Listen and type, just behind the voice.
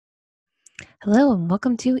Hello and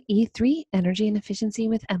welcome to E3 Energy and Efficiency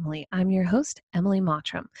with Emily. I'm your host, Emily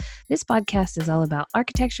Mottram. This podcast is all about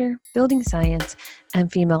architecture, building science,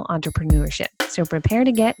 and female entrepreneurship. So prepare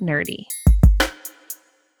to get nerdy.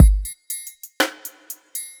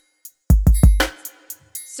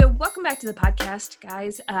 So welcome back to the podcast,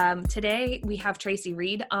 guys. Today we have Tracy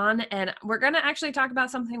Reed on, and we're going to actually talk about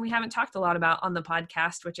something we haven't talked a lot about on the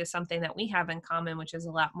podcast, which is something that we have in common, which is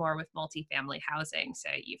a lot more with multifamily housing. So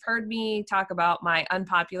you've heard me talk about my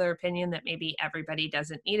unpopular opinion that maybe everybody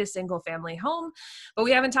doesn't need a single family home, but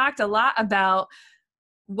we haven't talked a lot about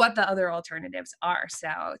what the other alternatives are. So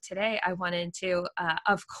today I wanted to,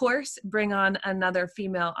 of course, bring on another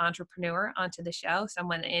female entrepreneur onto the show,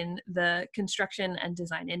 someone in the construction and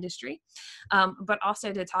design industry, but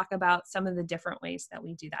also to talk about some of the different ways that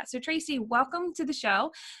we do that. So Tracy, welcome to the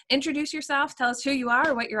show. Introduce yourself, tell us who you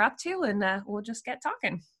are, what you're up to, and we'll just get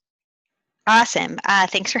talking. Awesome.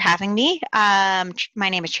 Thanks for having me. My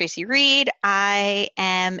name is Tracy Reed. I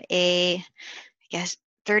am I guess,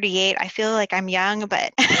 38. I feel like I'm young,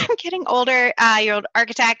 but I'm getting older. Year old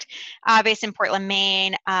architect based in Portland,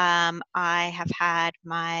 Maine. I have had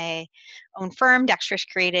my own firm, Dexterous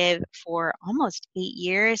Creative, for almost 8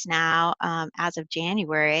 years now, as of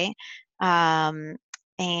January. And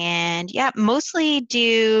yeah, mostly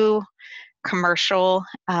do commercial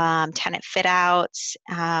tenant fit outs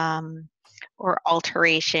or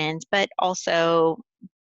alterations, but also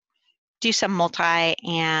do some multi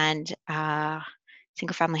and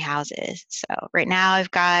single family houses. So right now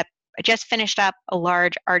I just finished up a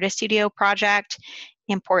large artist studio project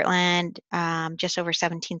in Portland, just over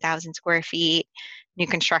 17,000 square feet, new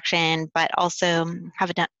construction, but also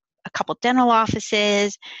have done a couple dental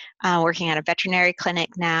offices, working at a veterinary clinic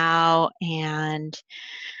now, and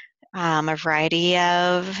a variety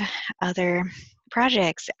of other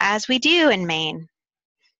projects as we do in Maine.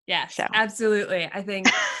 Yes, absolutely. I think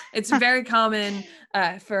it's very common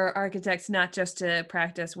for architects not just to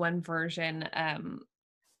practice one version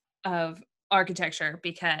of architecture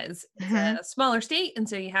because it's a smaller state, and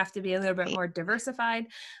so you have to be a little bit more diversified.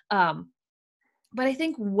 But I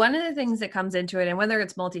think one of the things that comes into it, and whether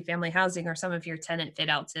it's multifamily housing or some of your tenant fit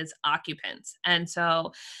outs, is occupants. And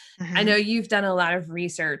so I know you've done a lot of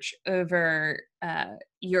research over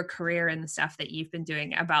your career and the stuff that you've been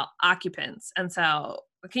doing about occupants. And so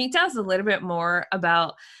can you tell us a little bit more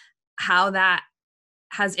about how that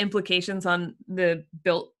has implications on the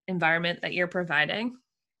built environment that you're providing?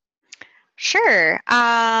 Sure.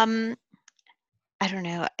 I don't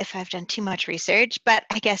know if I've done too much research, but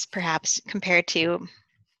I guess perhaps compared to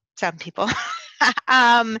some people,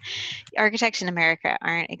 architects in America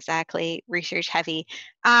aren't exactly research heavy.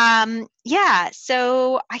 Yeah,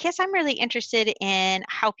 so I guess I'm really interested in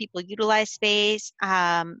how people utilize space,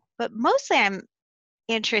 but mostly I'm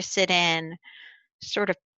interested in sort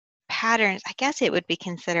of patterns. I guess it would be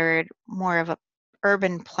considered more of a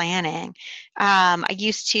urban planning. I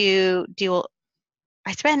used to do,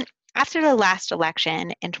 I spent, after the last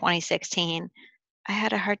election in 2016, I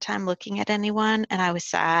had a hard time looking at anyone and I was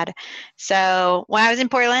sad. So when I was in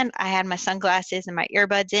Portland, I had my sunglasses and my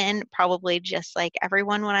earbuds in, probably just like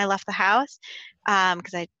everyone when I left the house,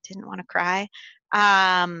 because I didn't want to cry.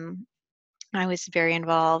 I was very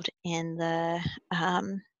involved in the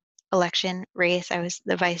election race. I was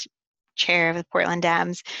the vice chair of the Portland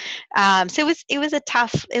Dems. So it was a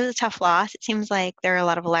tough loss. It seems like there are a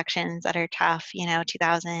lot of elections that are tough.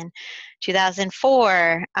 2000,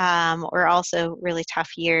 2004 were also really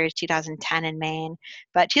tough years. 2010 in Maine,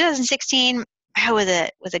 but 2016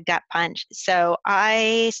 was a gut punch. So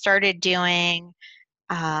I started doing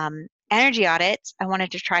energy audits. I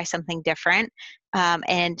wanted to try something different,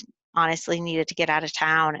 and honestly needed to get out of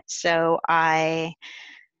town. So I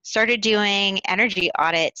started doing energy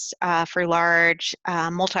audits for large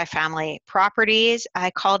multifamily properties.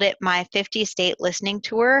 I called it my 50 state listening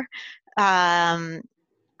tour. I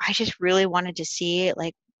just really wanted to see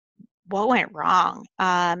like what went wrong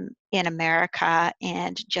in America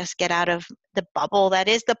and just get out of the bubble that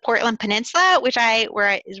is the Portland Peninsula, which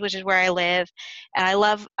is where I live, and I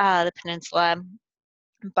love the peninsula.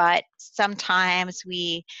 But sometimes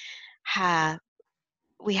have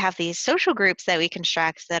we have these social groups that we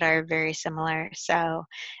construct that are very similar. So,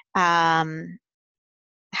 having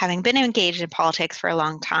been engaged in politics for a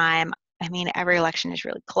long time, I mean, every election is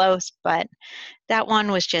really close, but that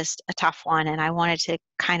one was just a tough one, and I wanted to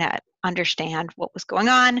kind of understand what was going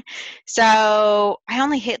on. So I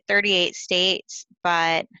only hit 38 states,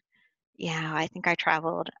 but yeah, I think I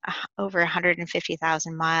traveled over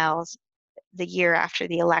 150,000 miles the year after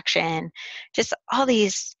the election. Just all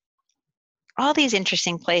these all these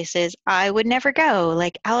interesting places I would never go,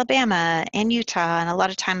 like Alabama and Utah, and a lot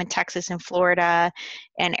of time in Texas and Florida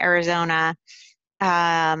and Arizona.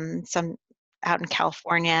 Some out in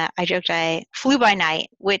California. I joked I flew by night,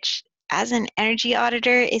 which as an energy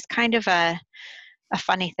auditor is kind of a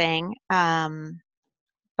funny thing.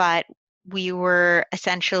 But we were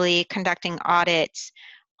essentially conducting audits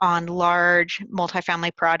on large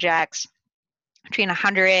multifamily projects between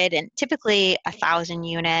 100 and typically 1,000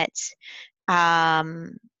 units,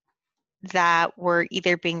 um, that were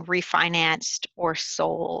either being refinanced or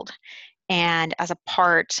sold. And as a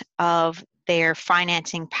part of their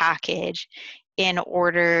financing package, in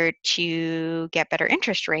order to get better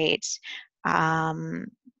interest rates, um,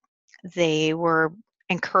 they were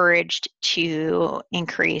encouraged to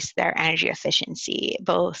increase their energy efficiency,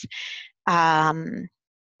 both a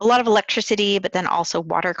lot of electricity, but then also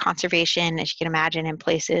water conservation, as you can imagine, in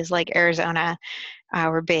places like Arizona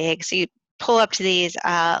were big. So you pull up to these,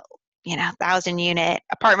 1,000 unit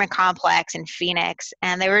apartment complex in Phoenix,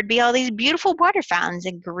 and there would be all these beautiful water fountains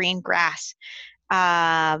and green grass,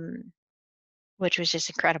 um, which was just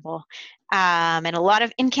incredible, and a lot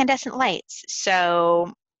of incandescent lights.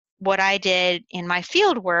 So what I did in my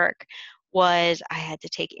field work was I had to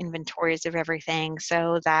take inventories of everything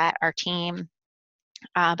so that our team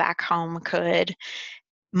back home could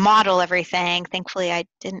model everything. Thankfully, I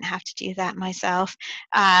didn't have to do that myself.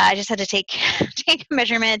 I just had to take take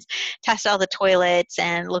measurements, test all the toilets,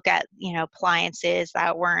 and look at appliances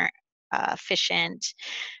that weren't efficient,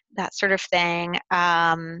 that sort of thing.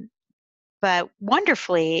 But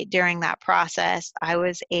wonderfully, during that process, I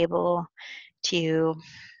was able to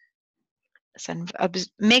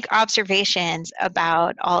make observations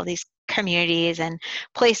about all these communities and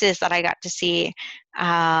places that I got to see,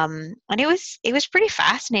 and it was pretty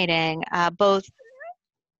fascinating. Both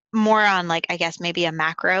more on, like, I guess maybe a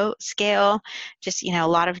macro scale, just a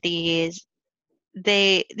lot of these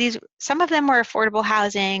some of them were affordable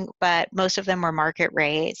housing, but most of them were market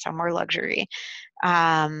rate, some were luxury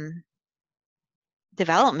um,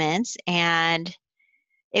 developments, and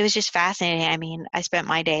it was just fascinating. I mean, I spent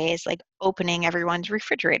my days like opening everyone's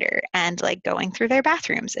refrigerator and like going through their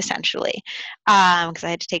bathrooms essentially, because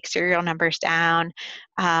I had to take serial numbers down,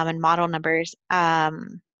 and model numbers.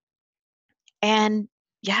 And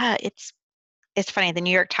yeah, it's funny. The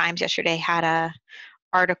New York Times yesterday had a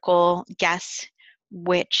article, guess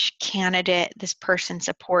which candidate this person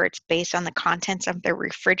supports based on the contents of their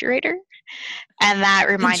refrigerator. And that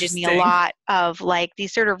reminded me a Interesting. lot of like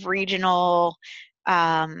these sort of regional,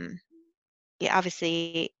 um, yeah,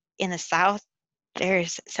 obviously in the South,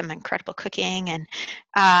 there's some incredible cooking, and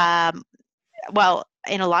um, well,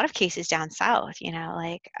 in a lot of cases down south,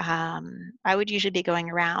 like I would usually be going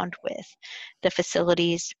around with the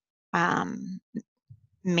facilities um,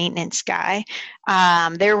 maintenance guy.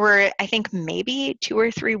 There were, I think, maybe 2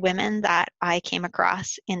 or 3 women that I came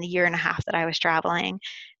across in the year and a half that I was traveling.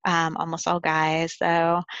 Almost all guys,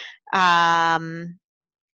 though. I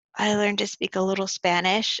learned to speak a little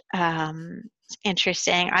Spanish. It's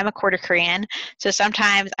interesting. I'm a quarter Korean, so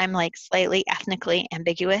sometimes I'm like slightly ethnically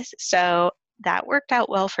ambiguous. So that worked out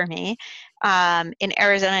well for me. In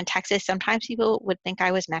Arizona and Texas, sometimes people would think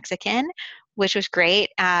I was Mexican, which was great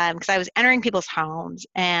because I was entering people's homes,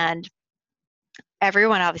 and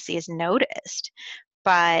everyone obviously has noticed,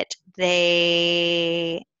 but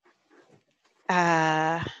they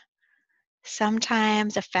uh,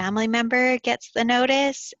 sometimes a family member gets the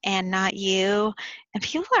notice and not you, and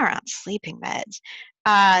people are on sleeping meds.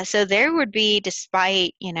 So there would be,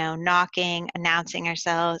 despite, knocking, announcing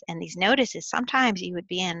ourselves and these notices, sometimes you would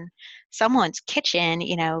be in someone's kitchen,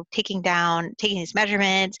 taking these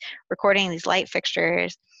measurements, recording these light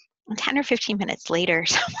fixtures. And 10 or 15 minutes later,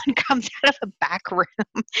 someone comes out of a back room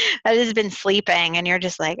that has been sleeping, and you're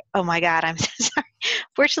just like, oh my God, I'm so sorry.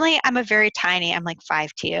 Fortunately, I'm I'm like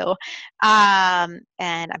 5'2", and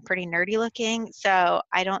I'm pretty nerdy looking, so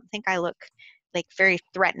I don't think I look like very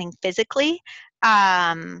threatening physically.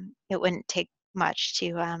 It wouldn't take much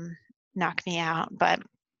to knock me out, but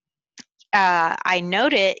I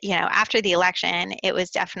noted, after the election, it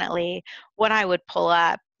was definitely when I would pull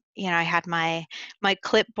up. I had my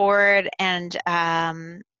clipboard and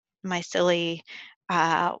my silly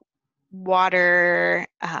uh, water.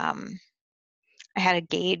 I had a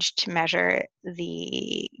gauge to measure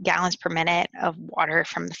the gallons per minute of water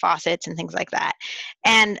from the faucets and things like that.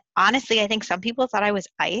 And honestly, I think some people thought I was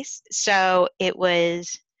ice. So I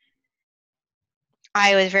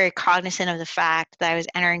was very cognizant of the fact that I was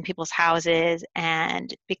entering people's houses,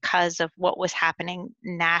 and because of what was happening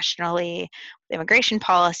nationally, the immigration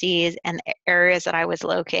policies and the areas that I was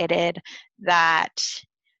located, that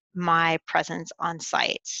my presence on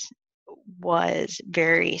sites was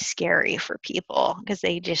very scary for people because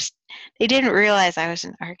they didn't realize I was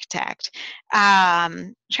an architect.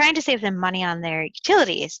 Trying to save them money on their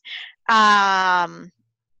utilities.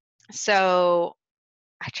 So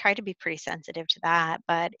I try to be pretty sensitive to that,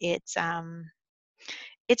 but it's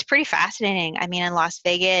pretty fascinating. I mean, in Las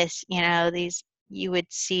Vegas, you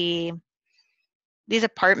would see these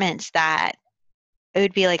apartments that it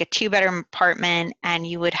would be like a 2-bedroom apartment, and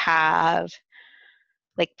you would have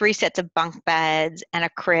like 3 sets of bunk beds and a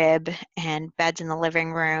crib and beds in the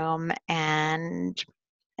living room, and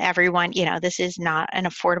everyone, this is not an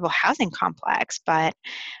affordable housing complex, but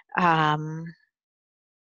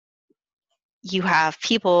you have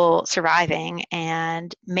people surviving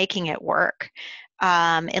and making it work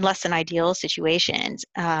in less than ideal situations.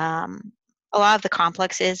 A lot of the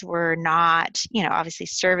complexes were not, obviously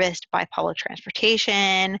serviced by public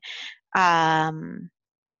transportation,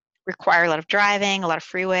 require a lot of driving, a lot of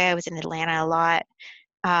freeway. I was in Atlanta a lot.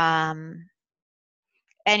 And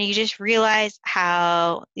you just realize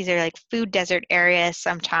how these are like food desert areas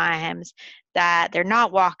sometimes, that they're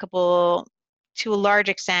not walkable to a large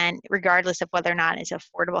extent, regardless of whether or not it's an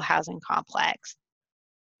affordable housing complex.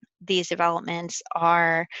 These developments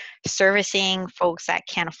are servicing folks that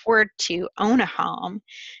can't afford to own a home,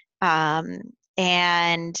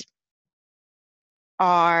 and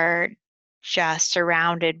are just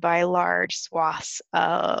surrounded by large swaths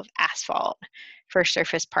of asphalt for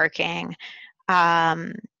surface parking.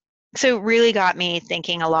 So it really got me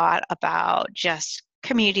thinking a lot about just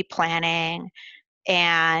community planning.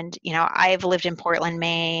 And, I've lived in Portland,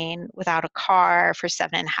 Maine without a car for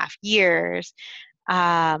 7.5 years.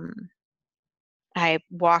 Um, I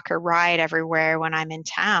walk or ride everywhere when I'm in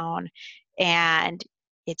town, and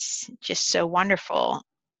it's just so wonderful.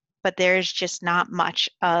 But there's just not much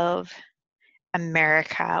of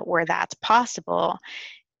America where that's possible.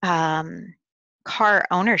 Car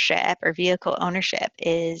ownership or vehicle ownership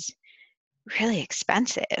is really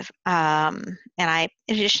expensive. And in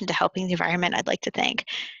addition to helping the environment, I'd like to think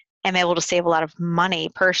I'm able to save a lot of money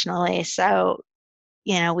personally. So,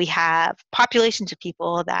 we have populations of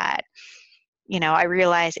people that, I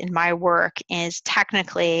realize in my work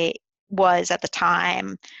was at the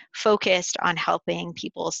time focused on helping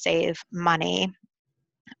people save money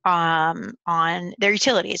on their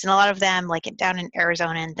utilities. And a lot of them, like down in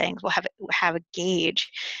Arizona and things, will have a gauge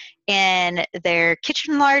in their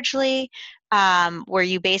kitchen largely, where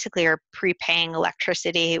you basically are prepaying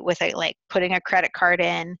electricity with like putting a credit card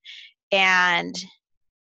in, and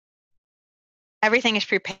everything is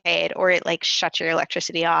prepaid, or it like shuts your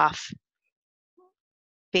electricity off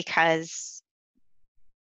because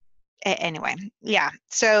anyway, yeah.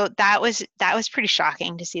 So that was pretty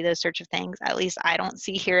shocking to see those sorts of things. At least I don't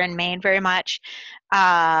see here in Maine very much.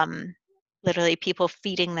 Literally people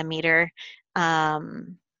feeding the meter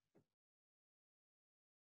to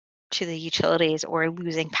the utilities or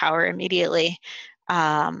losing power immediately.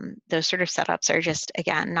 Those sort of setups are just,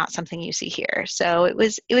 again, not something you see here. So it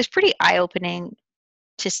was pretty eye-opening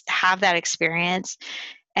to have that experience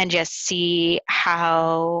and just see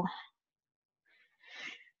how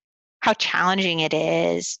challenging it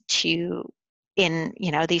is in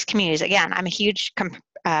these communities. Again, I'm a huge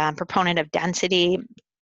proponent of density.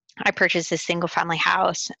 I purchased this single family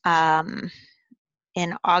house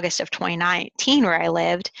in August of 2019 where I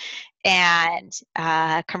lived, and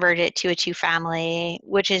converted it to a 2-family,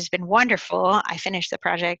 which has been wonderful. I finished the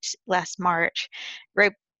project last March,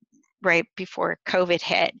 right before COVID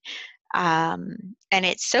hit. And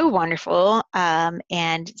it's so wonderful.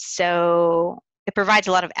 And so it provides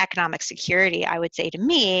a lot of economic security, I would say, to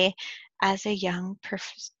me as a young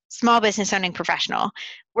small business owning professional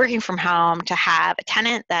working from home, to have a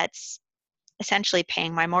tenant that's essentially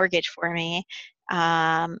paying my mortgage for me.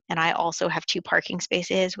 And I also have 2 parking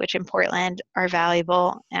spaces, which in Portland are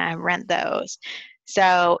valuable, and I rent those.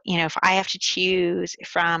 So, if I have to choose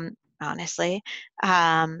from, honestly,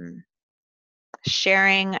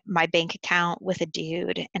 sharing my bank account with a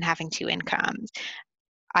dude and having 2 incomes,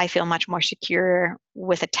 I feel much more secure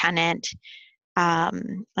with a tenant.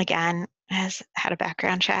 Again, has had a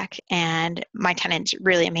background check, and my tenant's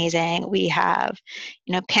really amazing. We have,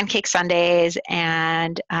 pancake Sundays,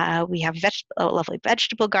 and we have a lovely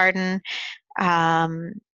vegetable garden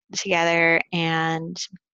together, and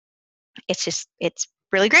it's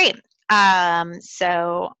really great.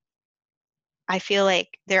 So I feel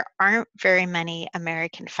like there aren't very many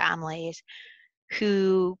American families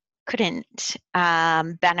who couldn't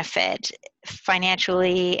benefit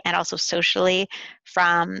financially and also socially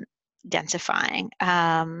from densifying.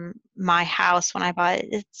 My house, when I bought it,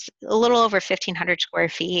 it's a little over 1,500 square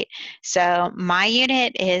feet. So my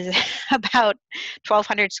unit is about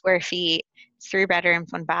 1,200 square feet. It's 3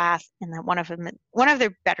 bedrooms, 1 bath, and then one of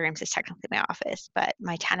their bedrooms is technically my office. But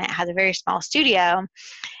my tenant has a very small studio,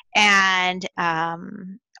 and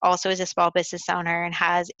also is a small business owner and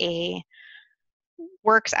has a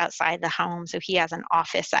works outside the home. So he has an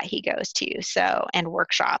office that he goes to, so and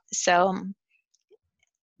workshop. So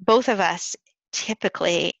both of us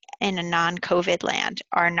typically in a non-COVID land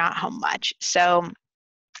are not home much. So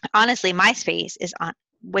honestly, my space is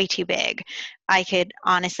way too big. I could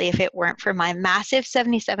honestly, if it weren't for my massive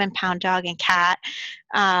 77-pound dog and cat,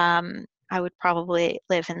 I would probably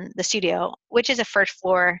live in the studio, which is a first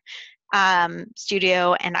floor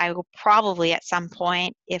studio. And I will probably at some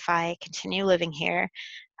point, if I continue living here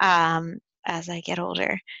as I get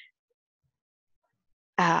older,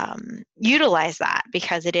 utilize that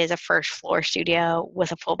because it is a first floor studio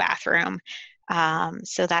with a full bathroom.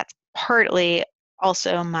 So that's partly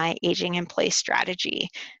also my aging in place strategy.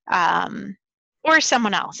 Or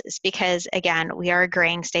someone else's, because again, we are a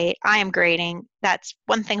graying state. I am grading. That's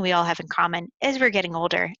one thing we all have in common is we're getting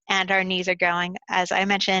older and our knees are going. As I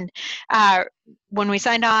mentioned, when we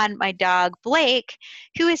signed on, my dog Blake,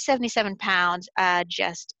 who is 77 pounds,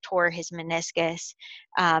 just tore his meniscus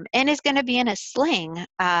and is going to be in a sling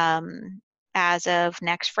as of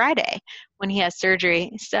next Friday when he has surgery.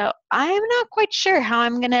 So I'm not quite sure how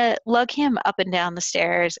I'm going to lug him up and down the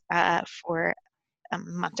stairs for a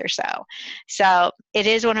month or so. So it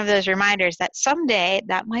is one of those reminders that someday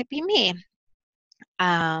that might be me.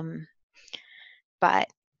 But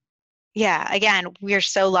yeah, again, we're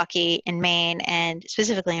so lucky in Maine and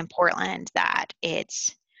specifically in Portland that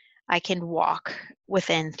I can walk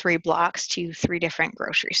within 3 blocks to 3 different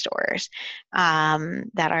grocery stores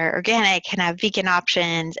that are organic and have vegan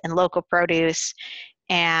options and local produce,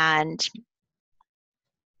 and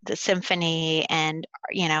the symphony, and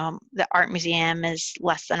the art museum is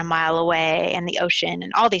less than a mile away, and the ocean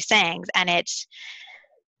and all these things, and it's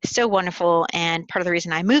so wonderful. And part of the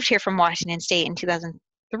reason I moved here from Washington State in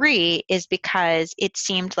 2003 is because it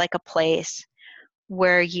seemed like a place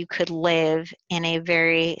where you could live in a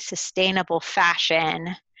very sustainable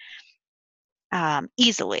fashion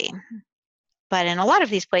easily. But in a lot of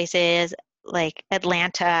these places like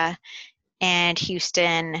Atlanta and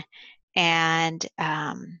Houston and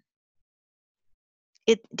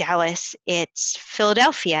Dallas, it's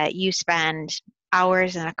Philadelphia, you spend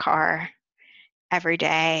hours in a car every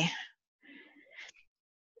day.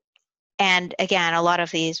 And again, a lot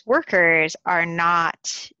of these workers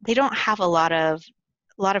they don't have a lot of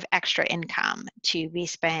extra income to be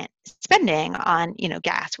spending on,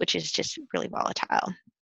 gas, which is just really volatile. Yeah.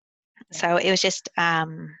 So it was just, I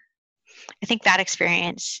think that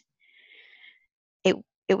experience, it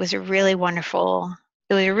was a really wonderful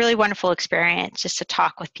experience just to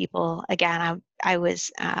talk with people. Again, I was,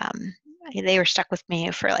 they were stuck with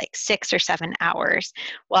me for like 6 or 7 hours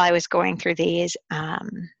while I was going through these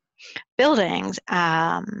buildings.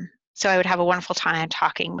 So I would have a wonderful time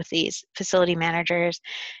talking with these facility managers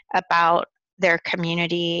about their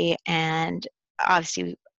community, and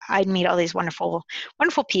obviously I'd meet all these wonderful,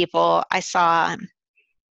 wonderful people. I saw,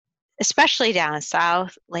 especially down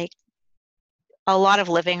south, like a lot of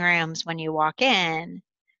living rooms, when you walk in,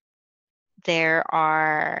 there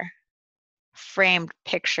are framed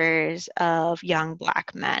pictures of young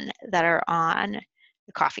Black men that are on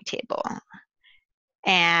the coffee table,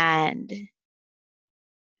 and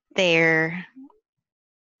their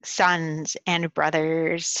sons and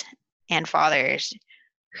brothers and fathers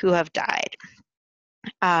who have died.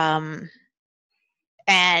 And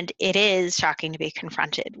it is shocking to be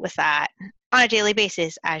confronted with that on a daily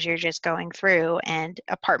basis as you're just going through, and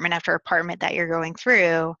apartment after apartment that you're going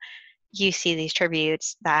through, you see these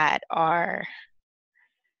tributes that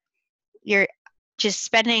you're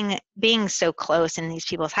just being so close in these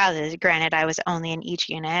people's houses. Granted, I was only in each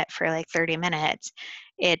unit for like 30 minutes.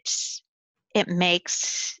 It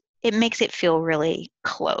makes it feel really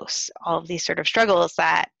close, all of these sort of struggles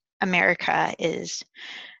that America is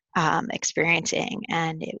experiencing.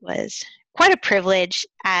 And it was quite a privilege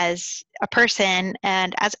as a person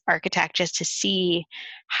and as an architect just to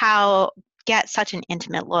get such an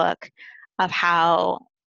intimate look of how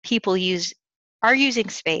people are using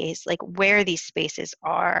space, like where these spaces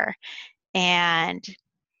are, and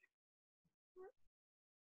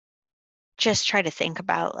just try to think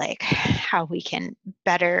about like how we can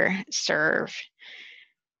better serve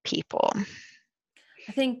people.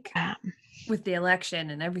 I think Um, with the election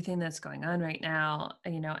and everything that's going on right now,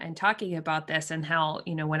 and talking about this and how,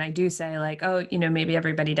 when I do say like, oh, maybe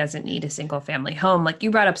everybody doesn't need a single family home, like you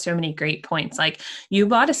brought up so many great points. Like you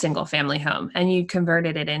bought a single family home and you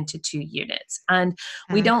converted it into 2 units. And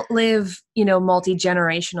we mm, don't live,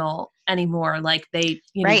 multi-generational anymore like they,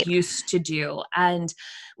 right. used to do. And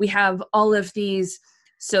we have all of these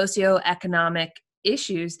socioeconomic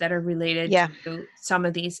issues that are related Yeah. to some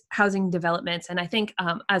of these housing developments. And I think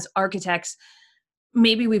as architects,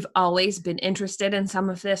 maybe we've always been interested in some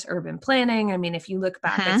of this urban planning. I mean, if you look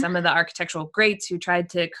back at Hmm. some of the architectural greats who tried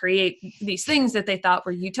to create these things that they thought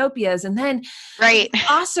were utopias, and then Right.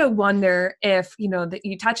 also wonder if, that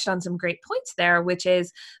you touched on some great points there, which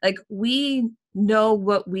is like, we know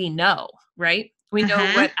what we know, right? We know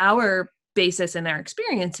Hmm. what our basis and our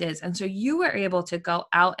experience is. And so you were able to go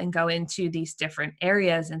out and go into these different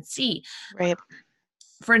areas and see. Right.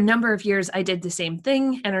 For a number of years, I did the same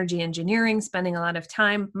thing, energy engineering, spending a lot of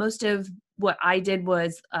time. Most of what I did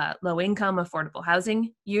was low income affordable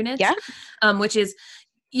housing units, Yeah. which is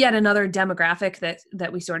yet another demographic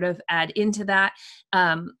that we sort of add into that,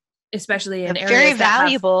 especially in Very areas that have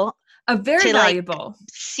valuable a very to like valuable.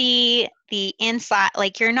 see the inside.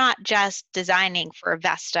 Like you're not just designing for a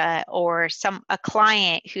Vesta or a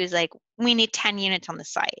client who's like, we need 10 units on the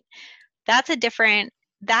site. That's a different,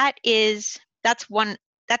 that is, that's one,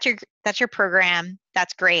 that's your program.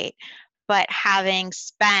 That's great. But having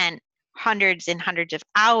spent hundreds and hundreds of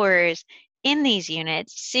hours in these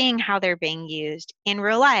units, seeing how they're being used in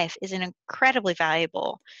real life is an incredibly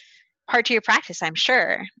valuable part to your practice, I'm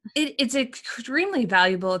sure. It's extremely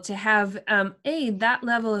valuable to have that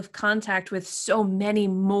level of contact with so many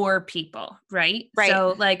more people, right? Right.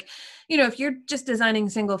 So like, if you're just designing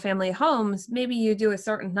single family homes, maybe you do a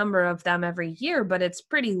certain number of them every year, but it's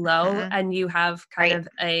pretty low, Hmm. and you have kind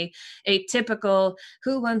Right. of a typical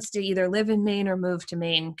who wants to either live in Maine or move to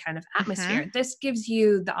Maine kind of Hmm. atmosphere. This gives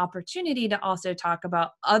you the opportunity to also talk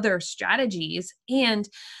about other strategies and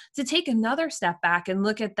to take another step back and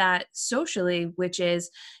look at that socially, which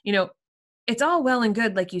is, you know, it's all well and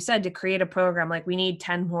good, like you said, to create a program like we need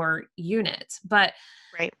 10 more units, but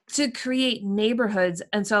Right. to create neighborhoods.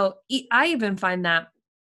 And so I even find that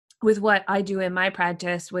with what I do in my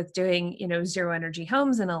practice with doing, zero energy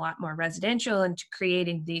homes and a lot more residential and to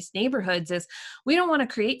creating these neighborhoods is we don't want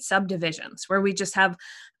to create subdivisions where we just have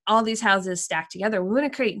all these houses stacked together. We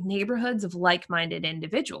want to create neighborhoods of like-minded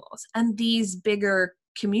individuals. And these bigger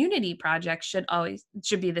community projects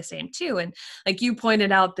should be the same too. And like you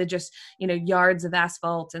pointed out, the just, yards of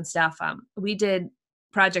asphalt and stuff. We did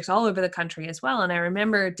projects all over the country as well. And I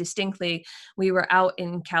remember distinctly we were out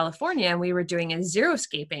in California and we were doing a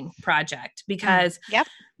xeriscaping project Mm. because Yep.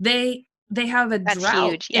 they have a That's drought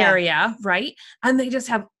huge. Yeah. area, right? And they just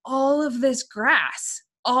have all of this grass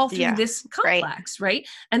all through Yeah. this Right. complex, right?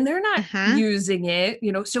 And they're not Hmm. using it,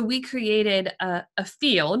 so we created a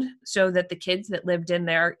field so that the kids that lived in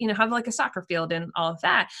there, have like a soccer field and all of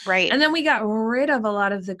that. Right. And then we got rid of a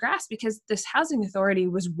lot of the grass because this housing authority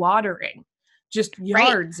was watering just Right.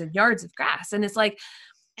 yards and yards of grass. And it's like,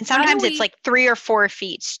 And how do sometimes it's we like 3 or 4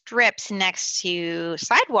 feet strips next to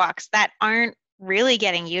sidewalks that aren't really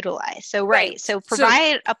getting utilized. So, right? right. So So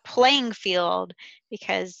provide a playing field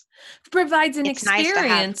because provides an it's nice to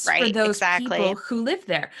have, experience for right. those Exactly. people who live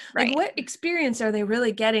there. Like, Right. what experience are they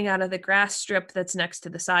really getting out of the grass strip that's next to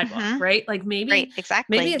the sidewalk, Hmm. right? Like Right. maybe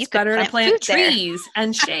Exactly. You it's could better to plant plant food there. trees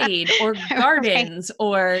and shade or Right. gardens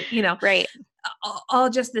or, Right. all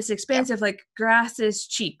just this Yep. expensive, like grass is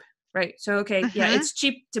cheap, right? So, okay, yeah, Hmm. it's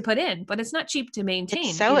cheap to put in, but it's not cheap to It's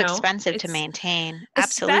maintain, so expensive to it's maintain.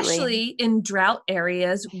 Absolutely. especially in drought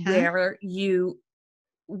areas Hmm.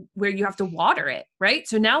 where you have to water it, right?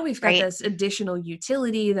 So now we've got Right. this additional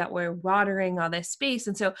utility that we're watering all this space.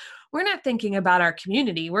 And so we're not thinking about our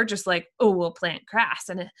community. We're just like, oh, we'll plant grass.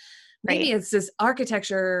 And Right. maybe it's this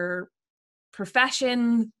architecture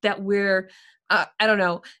profession that we're I don't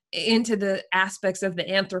know, into the aspects of the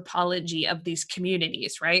anthropology of these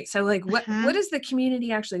communities, right? So like what Hmm. does the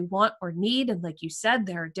community actually want or need? And like you said,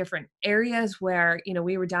 there are different areas where,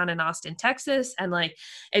 we were down in Austin, Texas, and like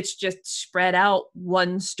it's just spread out,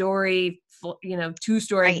 1 story, 2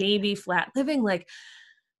 story, Right. maybe flat living. Like,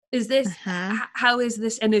 is this Hmm. how is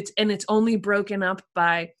this, and it's only broken up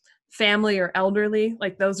by family or elderly,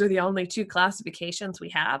 like those are the only two classifications we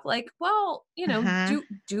have. Like, well, Hmm.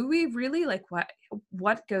 do we really, like,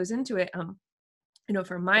 what goes into it?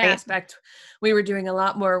 From my Right. aspect, we were doing a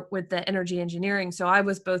lot more with the energy engineering, so I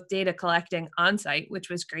was both data collecting on site, which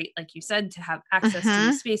was great, like you said, to have access to Hmm.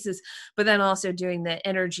 these spaces, but then also doing the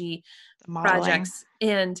energy The modeling. projects.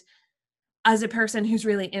 And as a person who's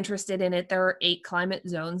really interested in it, there are 8 climate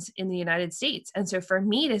zones in the United States. And so for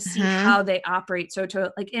me to see Mm-hmm. how they operate, so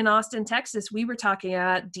to like in Austin, Texas, we were talking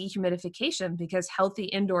about dehumidification because healthy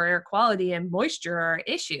indoor air quality and moisture are an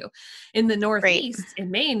issue. In the Right. Northeast, in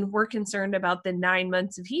Maine, we're concerned about the 9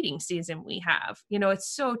 months of heating season we have. You know, it's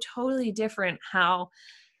so totally different how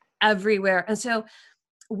everywhere. And so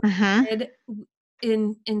Mm-hmm. did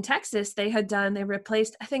in Texas, they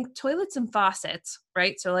replaced, I think, toilets and faucets,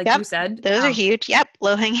 right? So like Yep. you said, Those are huge. Yep.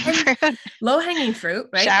 Low hanging and fruit. low-hanging fruit,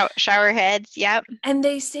 right? Shower heads. Yep. And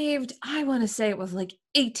they saved, I want to say it was like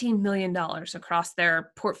 $18 million across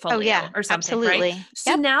their Oh yeah, portfolio or something, right? absolutely.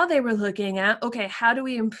 So Yep. now they were looking at, okay, how do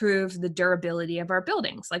we improve the durability of our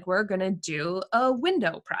buildings? Like we're going to do a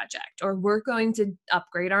window project or we're going to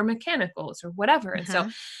upgrade our mechanicals or whatever. And so it Mm-hmm.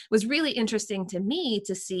 was really interesting to me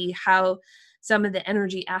to see how some of the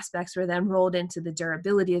energy aspects were then rolled into the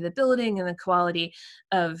durability of the building and the quality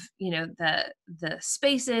of, you know, the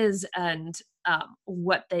spaces and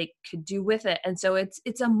what they could do with it. And so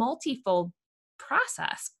it's a multifold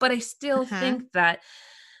process. But I still Mm-hmm. think that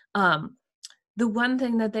um, the one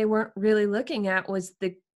thing that they weren't really looking at was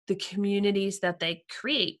the communities that they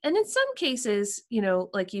create. And in some cases, you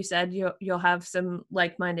know, like you said, you'll have some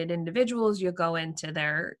like-minded individuals. You'll go into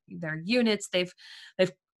their units. They've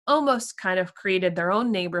almost kind of created their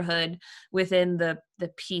own neighborhood within the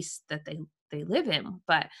piece that they live in.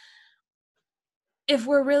 But if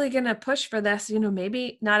we're really going to push for this, you know,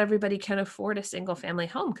 maybe not everybody can afford a single family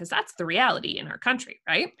home because that's the reality in our country,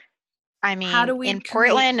 right? I How mean, do we in create?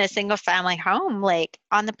 Portland, a single family home, like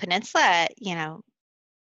on the peninsula,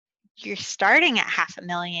 you're starting at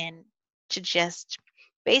 500,000 to just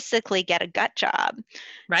basically get a gut job.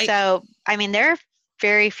 Right. So, I mean, there are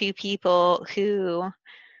very few people who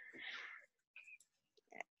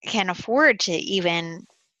can afford to even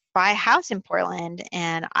buy a house in Portland.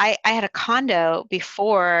 And I had a condo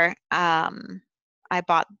before I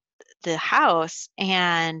bought the house.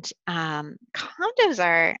 And condos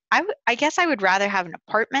are, I guess I would rather have an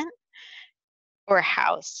apartment or a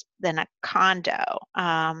house than a condo.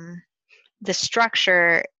 The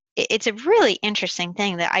structure, it's a really interesting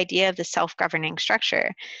thing, the idea of the self-governing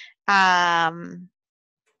structure. Um,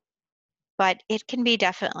 but it can be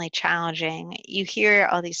definitely challenging. You hear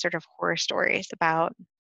all these sort of horror stories about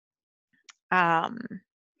um,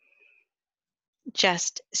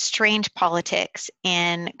 just strange politics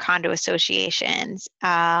in condo associations.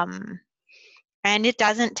 And it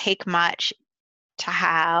doesn't take much to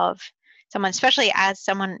have someone, especially as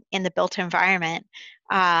someone in the built environment,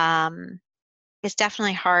 um, it's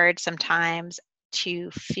definitely hard sometimes to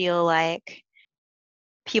feel like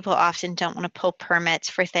people often don't want to pull permits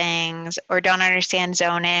for things or don't understand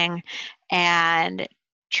zoning, and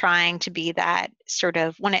trying to be that sort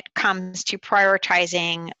of, when it comes to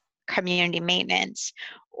prioritizing community maintenance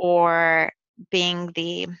or being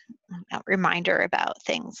the reminder about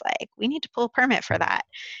things like we need to pull a permit for that,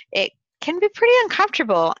 it can be pretty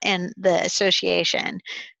uncomfortable in the association.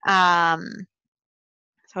 um,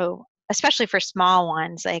 so especially for small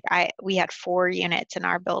ones, like we had 4 units in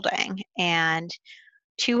our building, and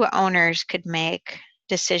 2 owners could make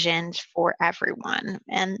decisions for everyone,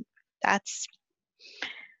 and that's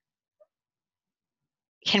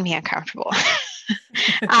can be uncomfortable.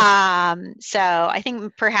 So I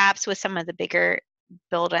think perhaps with some of the bigger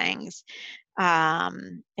buildings,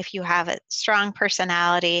 if you have a strong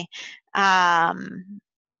personality, um,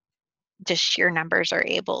 just sheer numbers are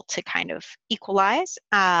able to kind of equalize.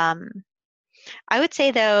 I would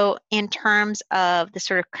say, though, in terms of the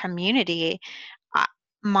sort of community, uh,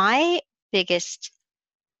 my biggest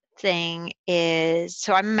thing is,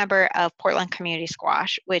 so I'm a member of Portland Community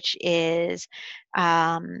Squash, which is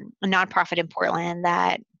a nonprofit in Portland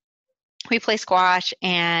that we play squash,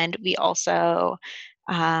 and we also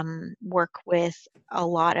work with a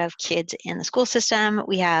lot of kids in the school system.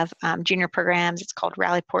 We have junior programs. It's called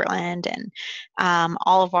Rally Portland, and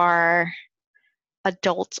all of our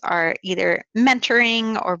adults are either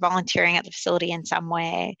mentoring or volunteering at the facility in some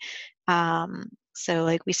way. So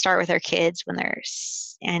like we start with our kids when they're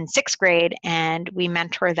in 6th grade, and we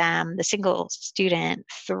mentor them, the single student,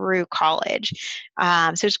 through college.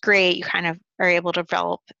 So it's great. You kind of are able to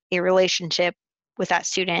develop a relationship with that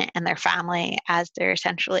student and their family as they're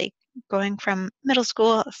essentially going from middle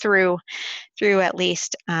school through at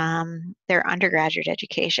least their undergraduate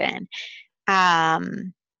education.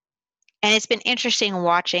 Um, and it's been interesting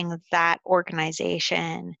watching that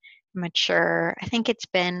organization mature. I think it's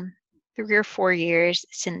been 3 or 4 years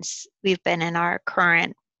since we've been in our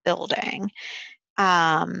current building.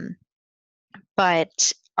 Um,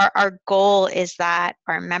 but our goal is that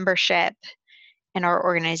our membership and our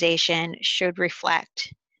organization should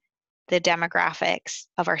reflect the demographics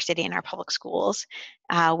of our city and our public schools,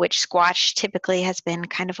 which squash typically has been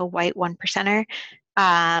kind of a white one percenter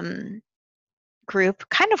group,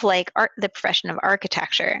 kind of like the profession of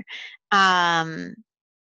architecture. And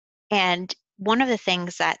one of the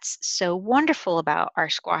things that's so wonderful about our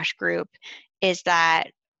squash group is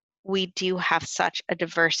that we do have such a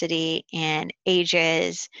diversity in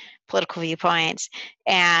ages, political viewpoints,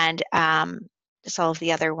 and just all of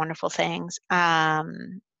the other wonderful things.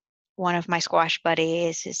 One of my squash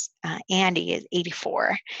buddies is Andy, is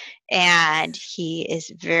 84, and he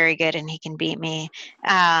is very good and he can beat me.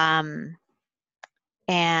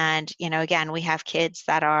 And, again, we have kids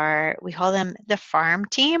that we call them the farm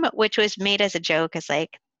team, which was made as a joke as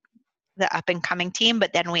like the up and coming team,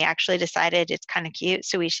 but then we actually decided it's kind of cute.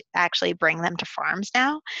 So we should actually bring them to farms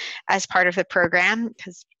now as part of the program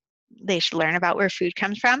because they should learn about where food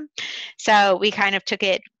comes from. So we kind of took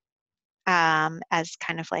it as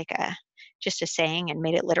kind of like just a saying and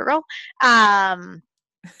made it literal.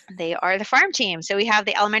 They are the farm team. So we have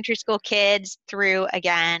the elementary school kids through,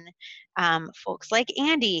 again, folks like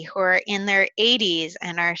Andy who are in their 80s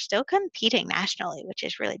and are still competing nationally, which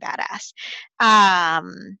is really badass.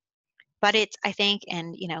 But it's, I think,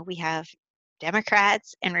 and, we have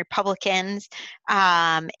Democrats and Republicans,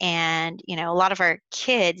 and, a lot of our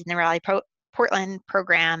kids in the Raleigh Portland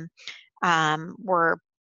program were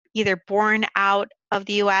either born out of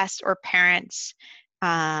the U.S. or parents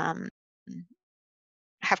have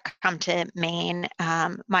come to Maine.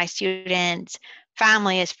 My student's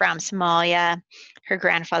family is from Somalia. Her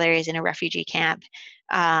grandfather is in a refugee camp,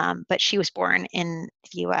 but she was born in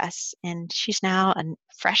the U.S. and she's now a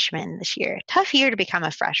freshman this year. Tough year to become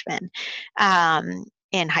a freshman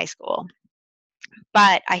in high school.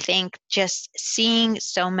 But I think just seeing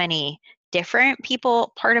so many different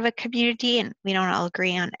people part of a community, and we don't all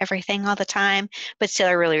agree on everything all the time, but still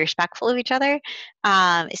are really respectful of each other,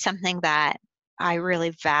 is something that I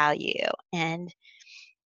really value. And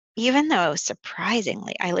even though,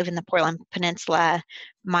 surprisingly, I live in the Portland Peninsula,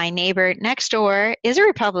 my neighbor next door is a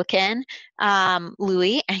Republican,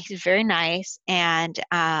 Louis, and he's very nice. And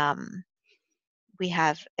we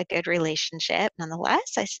have a good relationship.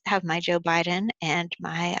 Nonetheless, I have my Joe Biden and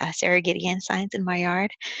my Sarah Gideon signs in my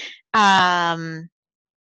yard. So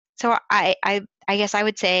I guess I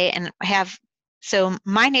would say, and so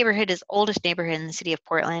my neighborhood is oldest neighborhood in the city of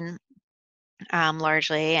Portland,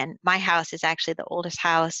 largely, and my house is actually the oldest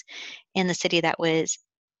house in the city that was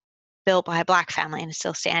built by a Black family and is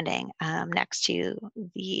still standing next to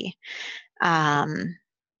the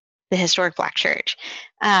historic Black church.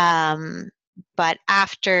 But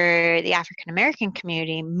after the African American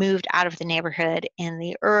community moved out of the neighborhood in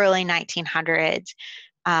the early 1900s,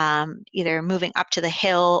 either moving up to the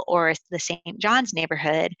Hill or the St. John's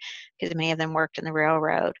neighborhood, because many of them worked in the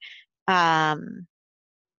railroad. A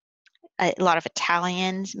lot of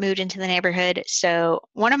Italians moved into the neighborhood. So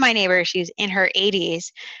one of my neighbors, she's in her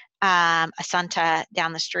 80s, Assunta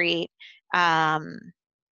down the street,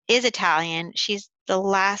 is Italian. She's the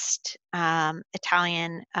last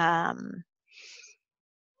Italian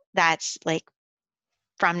that's like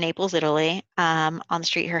from Naples, Italy, on the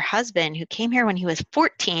street. Her husband, who came here when he was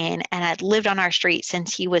 14 and had lived on our street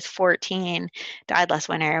since he was 14, died last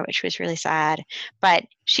winter, which was really sad. But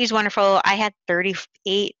she's wonderful. I had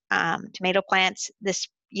 38 tomato plants this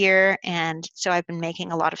year, and so I've been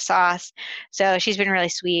making a lot of sauce. So she's been really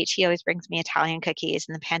sweet. She always brings me Italian cookies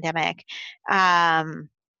in the pandemic.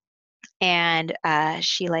 And I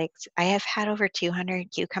have had over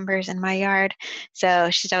 200 cucumbers in my yard.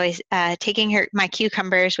 So she's always taking my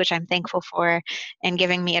cucumbers, which I'm thankful for, and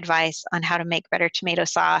giving me advice on how to make better tomato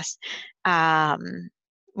sauce,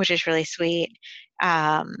 which is really sweet.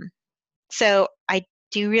 So I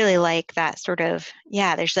do really like that sort of,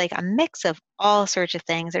 there's like a mix of all sorts of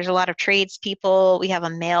things. There's a lot of tradespeople. We have a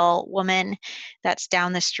mail woman that's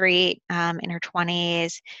down the street in her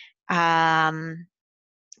 20s.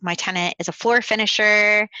 My tenant is a floor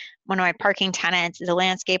finisher. One of my parking tenants is a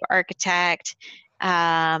landscape architect.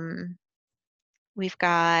 We've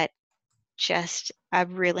got just a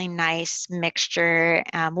really nice mixture.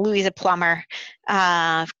 Louis is a plumber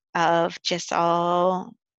of just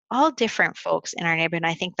all different folks in our neighborhood.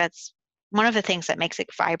 And I think that's one of the things that makes it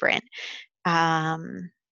vibrant.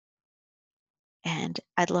 And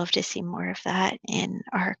I'd love to see more of that in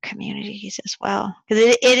our communities as well.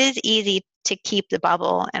 Because it is easy to keep the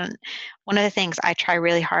bubble. And one of the things I try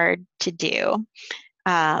really hard to do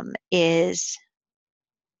is,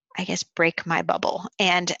 I guess, break my bubble.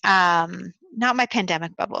 And not my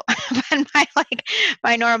pandemic bubble, but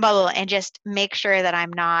my normal bubble, and just make sure that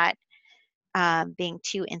I'm not being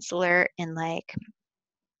too insular in like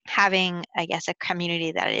having, I guess, a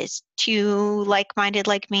community that is too like-minded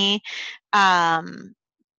like me.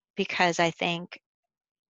 Because I think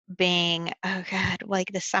being, oh God,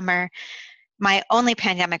 like this summer, my only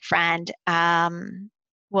pandemic friend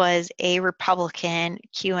was a Republican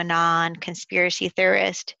QAnon conspiracy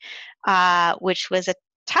theorist, which was a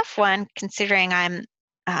tough one considering I'm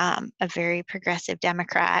a very progressive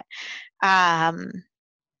Democrat. Um,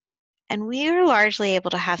 and we were largely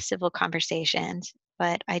able to have civil conversations,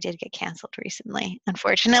 but I did get canceled recently,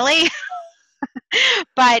 unfortunately.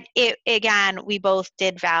 But it again, we both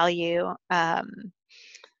did value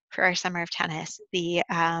for our summer of tennis the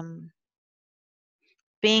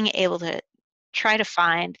being able to try to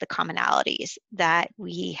find the commonalities that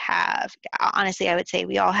we have. Honestly, I would say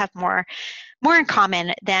we all have more in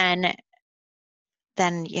common than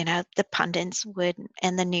the pundits would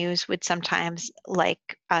and the news would sometimes like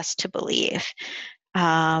us to believe.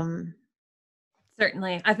 Um,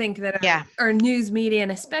 Certainly. I think that yeah. our news media,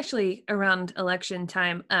 and especially around election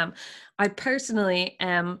time, I personally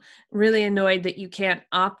am really annoyed that you can't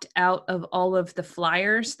opt out of all of the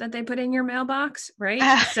flyers that they put in your mailbox,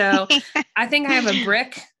 right? So I think I have a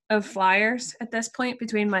brick of flyers at this point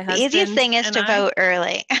between my The easiest husband thing is and to I. vote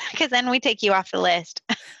early because then we take you off the list.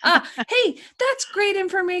 Hey, that's great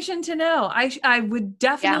information to know. I would Yeah.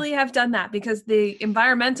 definitely have done that because the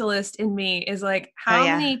environmentalist in me is like, Oh, how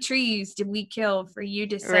yeah. many trees did we kill for you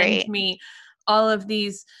to send Right. me all of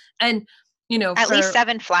these? And At least for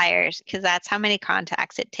 7 flyers, because that's how many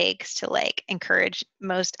contacts it takes to like encourage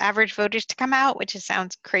most average voters to come out, which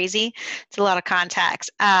sounds crazy. It's a lot of contacts.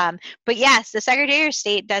 But yes, the Secretary of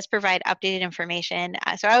State does provide updated information.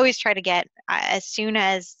 So I always try to get as soon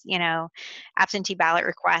as absentee ballot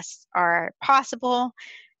requests are possible.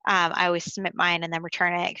 I always submit mine and then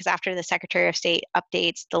return it because after the Secretary of State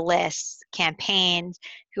updates the lists, campaigns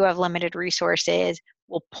who have limited resources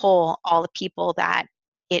will pull all the people that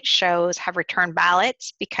it shows have returned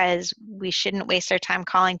ballots because we shouldn't waste our time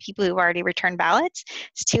calling people who've already returned ballots.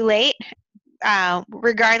 It's too late,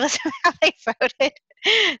 regardless of how they voted.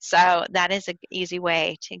 So that is an easy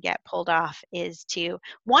way to get pulled off is to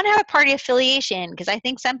one, have a party affiliation, because I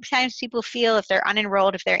think sometimes people feel if they're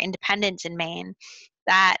unenrolled, if they're independents in Maine,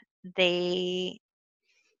 that they,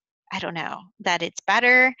 I don't know, that it's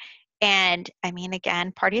better. And I mean,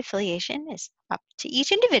 again, party affiliation is up to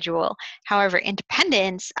each individual. However,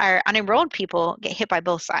 independents or unenrolled people get hit by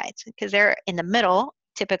both sides because they're in the middle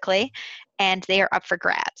typically and they are up for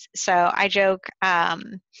grabs. So I joke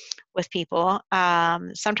with people.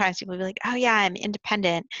 Sometimes people will be like, oh, yeah, I'm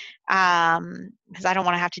independent because I don't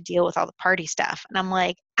want to have to deal with all the party stuff. And I'm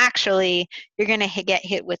like, actually, you're going to get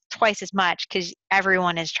hit with twice as much because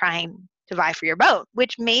everyone is trying to vie for your vote,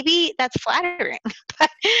 which maybe that's flattering, but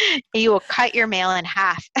you will cut your mail in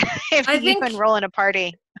half if I you think enroll in a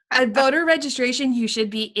party. at voter registration, you should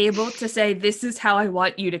be able to say, this is how I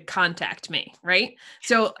want you to contact me, right?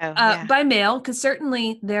 So Oh, yeah. by mail, because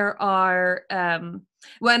certainly there are,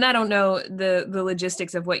 well, and I don't know the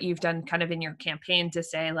logistics of what you've done kind of in your campaign to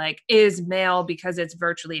say, like, is mail because it's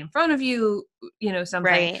virtually in front of you, something.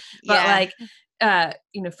 Right. But Yeah.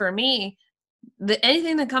 for me,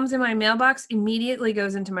 anything that comes in my mailbox immediately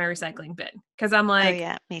goes into my recycling bin because I'm Oh, like,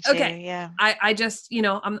 yeah. Me too. okay, Yeah. I just,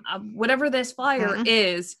 I'm whatever this flyer Mm-mm.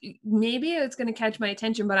 is, maybe it's going to catch my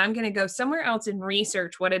attention, but I'm going to go somewhere else and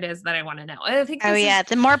research what it is that I want to know. And I think Oh, this is yeah.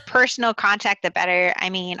 The more personal contact, the better.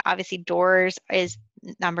 I mean, obviously, doors is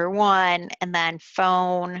number one, and then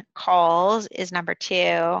phone calls is number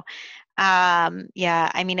two.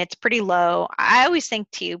 Yeah, I mean, it's pretty low. I always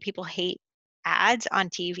think too, people hate ads on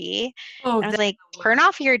TV. oh, And I was like, turn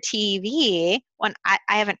off your TV. When I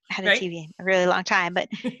haven't had a right. TV in a really long time, but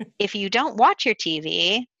if you don't watch your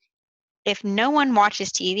TV, if no one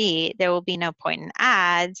watches TV, there will be no point in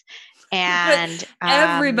ads. But And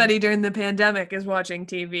everybody during the pandemic is watching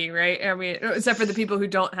TV, right? I mean, except for the people who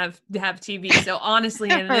don't have TV. So honestly,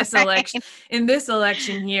 right. in this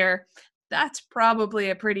election year, that's probably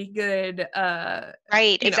a pretty good Right,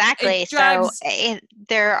 it exactly. So drives.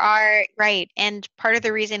 there are, right. And part of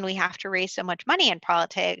the reason we have to raise so much money in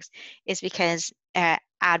politics is because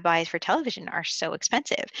ad buys for television are so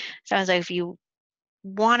expensive. So I was like, if you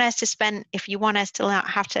want us to not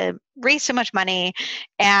have to raise so much money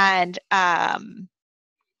and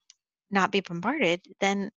not be bombarded,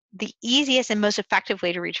 then the easiest and most effective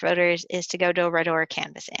way to reach voters is to go door by door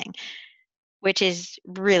canvassing, which is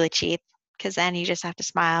really cheap because then you just have to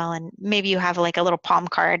smile and maybe you have like a little palm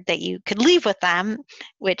card that you could leave with them,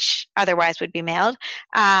 which otherwise would be mailed.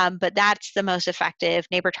 But that's the most effective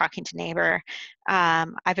neighbor talking to neighbor.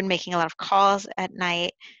 I've been making a lot of calls at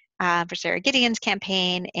night for Sarah Gideon's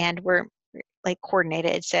campaign, and we're like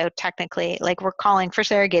coordinated. So technically, like we're calling for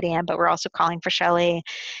Sarah Gideon, but we're also calling for Shelley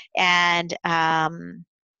and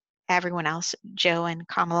everyone else, Joe and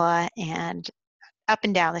Kamala, and up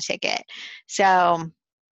and down the ticket. So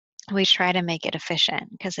we try to make it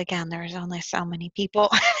efficient because again, there's only so many people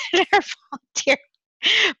that are volunteer.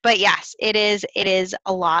 But yes, it is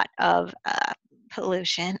a lot of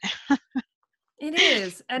pollution. It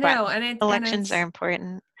is. I But know, elections are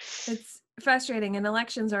important. it's frustrating, and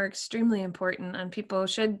elections are extremely important, and people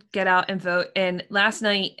should get out and vote. And last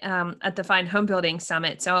night at the Fine Home Building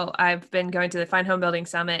Summit, so I've been going to the Fine Home Building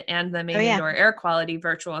Summit and the Oh Maine yeah. Indoor Air Quality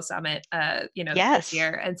Virtual Summit, this Yes.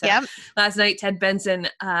 year. And so Yep. last night, Ted Benson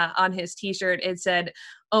on his T-shirt, it said,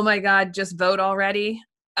 "Oh my God, just vote already."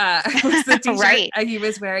 Was the T-shirt Right. he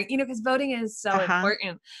was wearing, because voting is so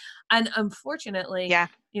important. And unfortunately, Yeah.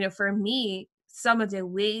 for me, some of the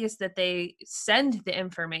ways that they send the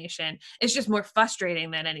information is just more frustrating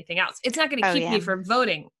than anything else. It's not going to keep me from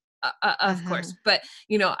voting, of course, but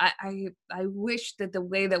I wish that the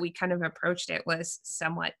way that we kind of approached it was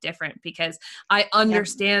somewhat different, because I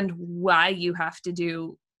understand why you have to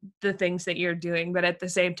do the things that you're doing, but at the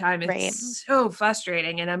same time, it's so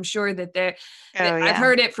frustrating. And I'm sure that I've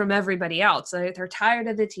heard it from everybody else. They're tired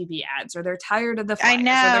of the TV ads, or they're tired of the flyers,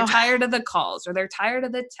 or they're tired of the calls, or they're tired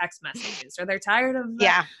of the text messages, or they're tired of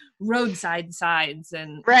the roadside signs,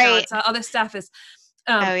 and all this stuff is,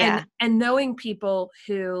 and knowing people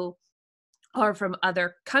who are from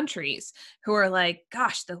other countries who are like,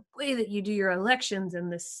 gosh, the way that you do your elections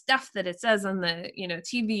and the stuff that it says on the,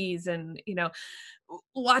 TVs, and,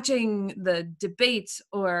 watching the debates,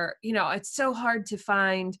 or, it's so hard to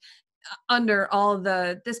find under all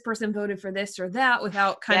this person voted for this or that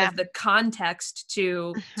without kind of the context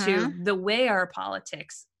to the way our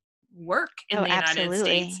politics work in the United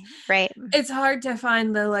States. Right. It's hard to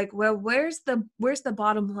find where's the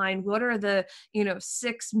bottom line? What are the,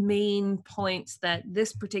 6 main points that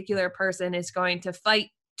this particular person is going to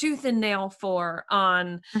fight tooth and nail for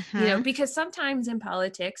on, because sometimes in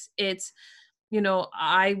politics, it's,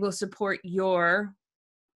 I will support your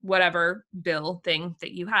whatever bill thing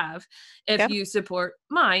that you have if you support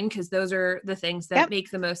mine, because those are the things that make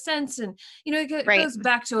the most sense. And it goes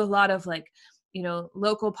back to a lot of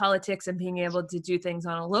local politics and being able to do things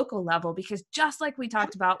on a local level, because just like we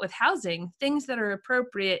talked about with housing, things that are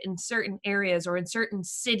appropriate in certain areas or in certain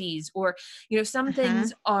cities, or some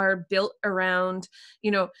things are built around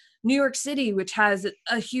New York City, which has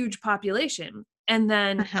a huge population. And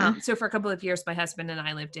then so for a couple of years, my husband and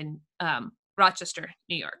I lived in Rochester,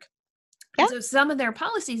 New York. And so some of their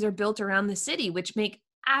policies are built around the city, which make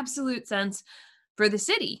absolute sense for the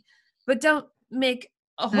city, but don't make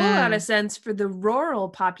a whole lot of sense for the rural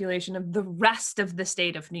population of the rest of the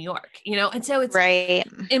state of New York, And so it's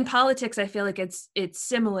in politics, I feel like it's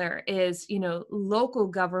similar, is, local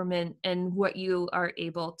government and what you are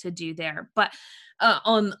able to do there. But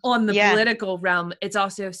on the political realm, it's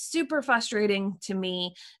also super frustrating to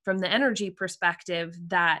me from the energy perspective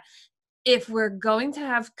that if we're going to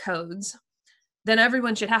have codes, then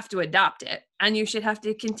everyone should have to adopt it, and you should have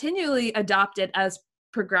to continually adopt it as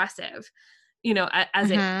progressive,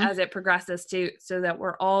 as it progresses so that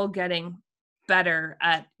we're all getting better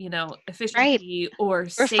at, efficiency or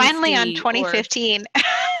safety. We're finally on 2015.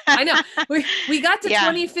 I know. We got to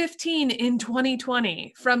 2015 in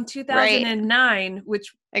 2020 from 2009,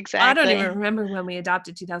 which I don't even remember when we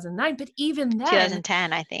adopted 2009, but even then,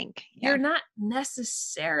 2010, I think. You're not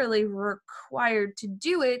necessarily required to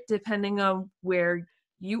do it depending on where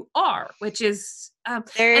you are, which is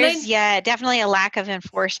there's definitely a lack of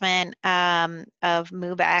enforcement of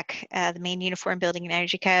MUBEC, the Maine Uniform Building and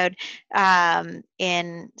Energy Code,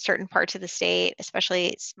 in certain parts of the state,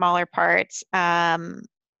 especially smaller parts. A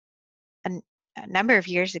number of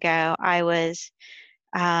years ago, I was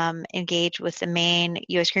engaged with the Maine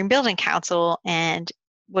U.S. Green Building Council and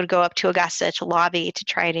would go up to Augusta to lobby to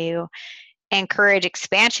try to encourage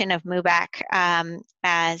expansion of MUBEC,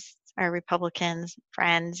 as our Republicans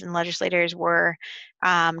friends and legislators were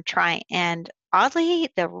trying. And oddly,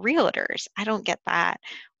 the realtors, I don't get that,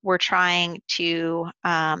 were trying to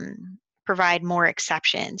provide more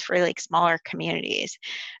exceptions for like smaller communities.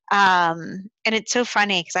 And it's so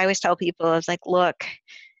funny because I always tell people, I was like, look,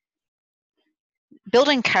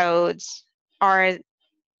 building codes are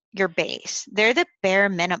your base. They're the bare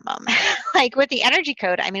minimum. Like with the energy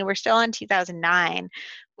code, I mean, we're still in 2009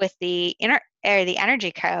 with the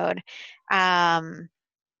energy code.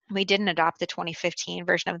 We didn't adopt the 2015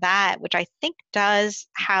 version of that, which I think does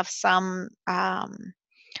have some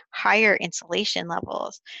higher insulation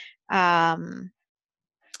levels.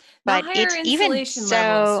 Not but higher it's even insulation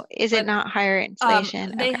levels, so, is it but not higher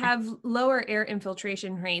insulation? they Okay, have lower air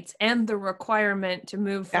infiltration rates and the requirement to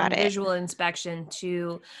move got from it. visual inspection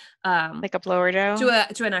um, Like a blower dough?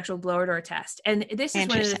 to an actual blower door test. And this is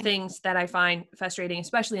one of the Interesting. things that I find frustrating,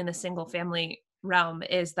 especially in the single family realm,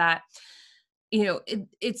 is that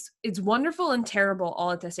it's wonderful and terrible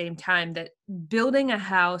all at the same time that building a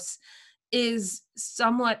house is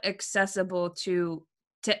somewhat accessible to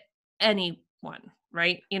anyone,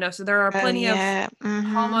 right? So there are Oh plenty of yeah.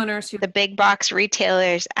 homeowners The big box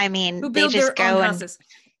retailers, I mean, who they build just their own go and houses.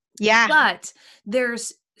 yeah. But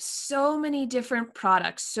there's so many different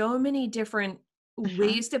products, so many different hmm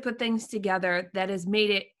ways to put things together that has made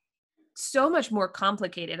it so much more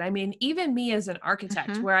complicated. I mean, even me as an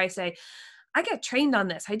architect, hmm where I say, I get trained on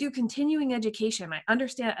this. I do continuing education. I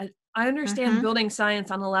understand hmm building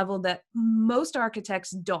science on a level that most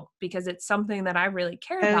architects don't, because it's something that I really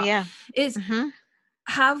care Oh about. yeah. Is hmm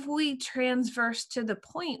have we transversed to the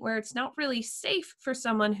point where it's not really safe for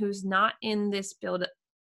someone who's not in this build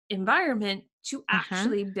environment to hmm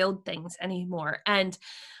actually build things anymore? And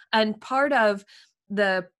part of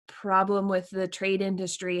the problem with the trade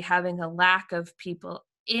industry having a lack of people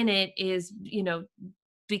in it is,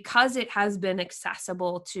 because it has been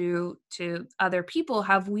accessible to other people,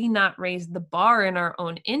 have we not raised the bar in our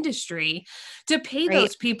own industry to pay Right.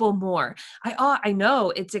 those people more? I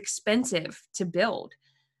know it's expensive to build,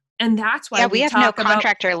 and that's why Yeah, we we have no talk about.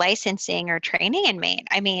 contractor licensing or training in Maine.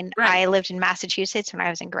 I mean, Right. I lived in Massachusetts when I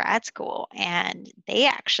was in grad school, and they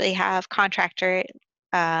actually have contractor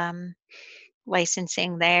um,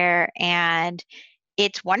 licensing there, and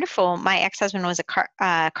it's wonderful. My ex-husband was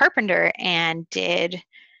a carpenter and did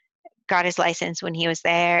got his license when he was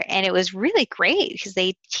there, and it was really great because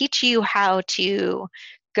they teach you how to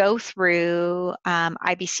go through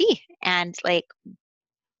IBC and like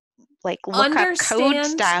look up code Understand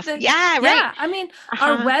stuff. the Yeah, right. Yeah, I mean,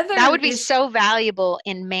 our Uh-huh. That weather would be is. so valuable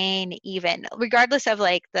in Maine, even regardless of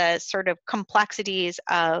like the sort of complexities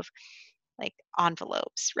of like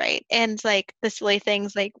envelopes, right? And like the silly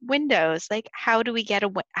things like windows, like how do we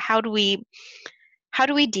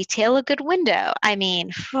detail a good window? I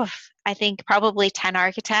mean, I think probably 10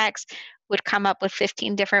 architects would come up with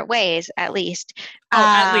 15 different ways at least. Oh,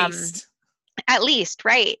 at Um, least. at least,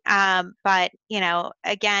 right? But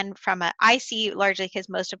again, I see largely because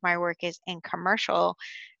most of my work is in commercial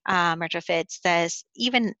retrofits. There's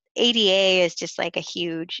even ADA is just like a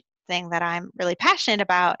huge thing that I'm really passionate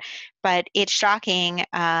about. But it's shocking,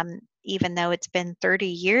 even though it's been 30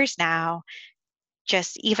 years now,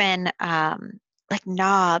 just even like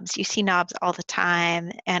knobs. You see knobs all the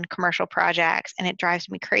time and commercial projects, and it drives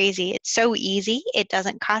me crazy. It's so easy. It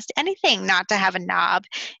doesn't cost anything not to have a knob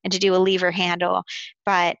and to do a lever handle.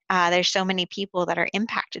 But there's so many people that are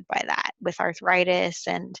impacted by that with arthritis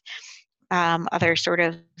and other sort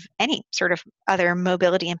of any sort of other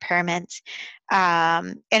mobility impairments.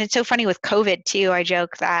 And it's so funny with COVID too. I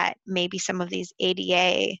joke that maybe some of these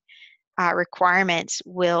ADA requirements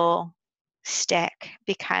will stick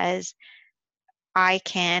because I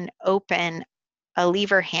can open a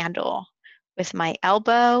lever handle with my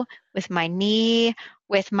elbow, with my knee,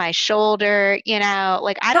 with my shoulder,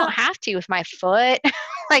 like I don't Well, have to with my foot,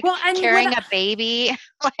 like and carrying a baby.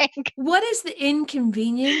 Like, what is the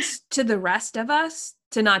inconvenience to the rest of us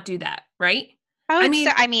to not do that, right? oh, I mean,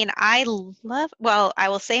 I mean, well, I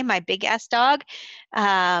will say my big S dog,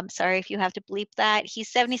 sorry if you have to bleep that. He's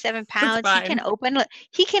 77 that's pounds. fine.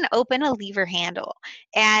 He can open a lever handle.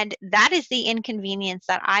 And that is the inconvenience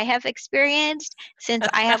that I have experienced since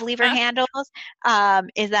I have lever handles,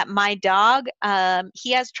 is that my dog,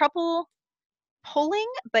 he has trouble pulling,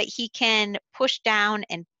 but he can push down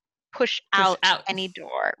and push Push out out. any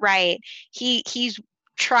door, right? He's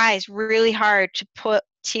tries really hard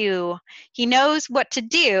to he knows what to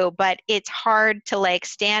do, but it's hard to like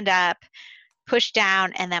stand up, push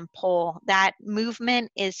down, and then pull. That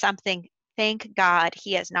movement is something, thank God,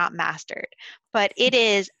 he has not mastered. But it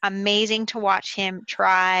is amazing to watch him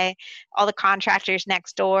try. All the contractors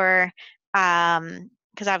next door,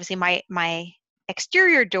 because obviously my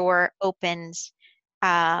exterior door opens,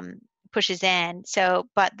 um, pushes in. So,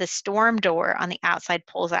 but the storm door on the outside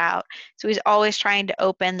pulls out. So he's always trying to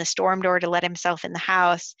open the storm door to let himself in the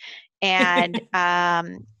house. And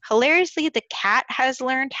hilariously, the cat has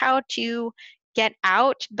learned how to get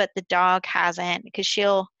out, but the dog hasn't, because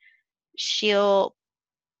she'll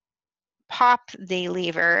pop the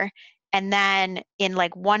lever and then in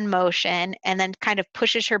like one motion and then kind of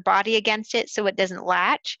pushes her body against it so it doesn't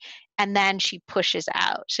latch, and then she pushes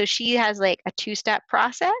out. So she has like a two-step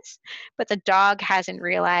process, but the dog hasn't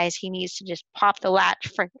realized he needs to just pop the latch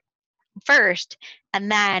first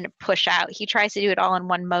and then push out. He tries to do it all in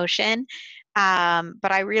one motion.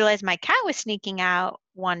 But I realized my cat was sneaking out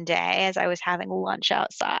one day as I was having lunch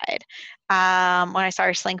outside. When I saw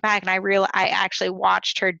her slink back, and I actually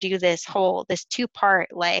watched her do this two-part,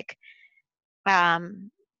 like,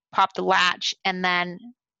 pop the latch and then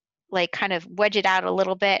like kind of wedge it out a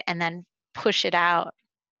little bit and then push it out.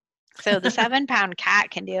 So the 7-pound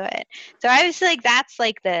cat can do it. So I was like,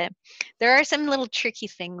 there are some little tricky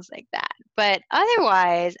things like that. But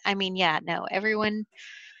otherwise, I mean, yeah, no, everyone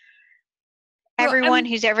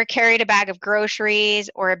who's ever carried a bag of groceries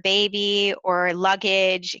or a baby or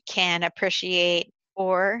luggage can appreciate,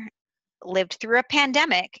 or lived through a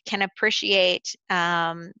pandemic can appreciate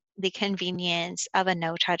the convenience of a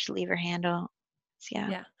no-touch lever handle. So, yeah.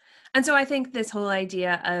 Yeah. And so I think this whole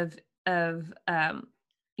idea of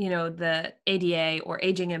the ADA or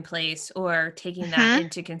aging in place or taking that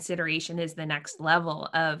into consideration is the next level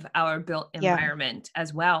of our built environment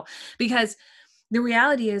as well. Because the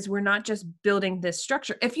reality is we're not just building this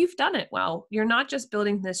structure. If you've done it well, you're not just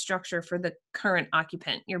building this structure for the current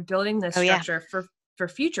occupant. You're building this structure for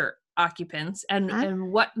future occupants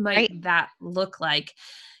and what might that look like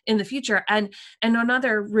in the future. And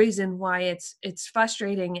another reason why it's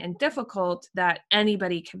frustrating and difficult that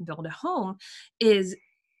anybody can build a home is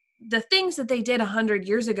the things that they did 100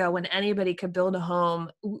 years ago when anybody could build a home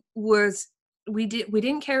was we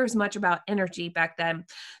didn't care as much about energy back then.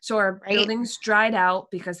 So our buildings dried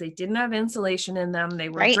out because they didn't have insulation in them. They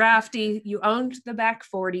were drafty. You owned the back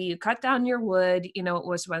 40, you cut down your wood, it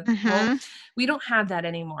was well, we don't have that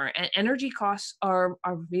anymore. And energy costs are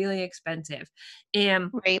really expensive.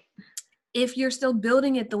 And if you're still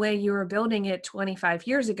building it the way you were building it 25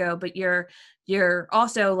 years ago, but you're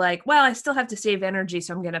also like, well, I still have to save energy,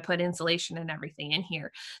 so I'm going to put insulation and everything in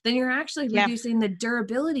here, then you're actually reducing the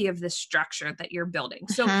durability of the structure that you're building.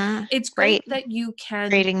 So it's great that you can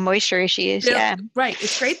creating moisture issues. Right.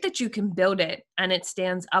 It's great that you can build it and it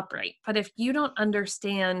stands upright. But if you don't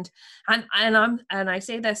understand, and I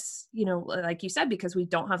say this, like you said, because we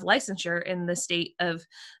don't have licensure in the state of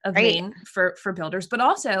Maine for builders, but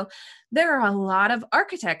also there are a lot of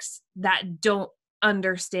architects that don't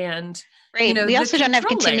understand. We also don't have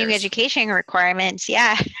continuing education requirements.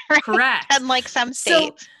 Correct. Unlike some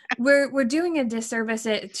states. So we're doing a disservice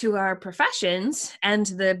to our professions and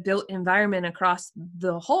the built environment across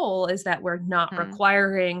the whole is that we're not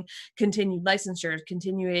requiring continued licensure,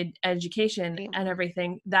 continued education and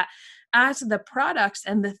everything, that as the products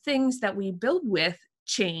and the things that we build with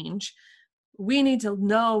change, we need to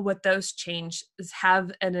know what those changes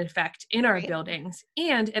have an effect in our buildings.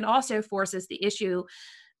 And it also forces the issue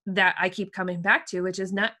that I keep coming back to, which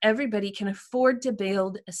is not everybody can afford to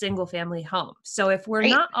build a single family home. So if we're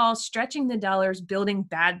not all stretching the dollars building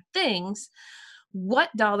bad things,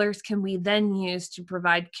 what dollars can we then use to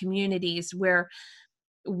provide communities where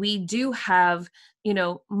we do have,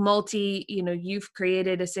 you've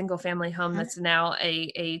created a single family home that's now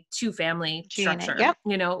a two-family structure.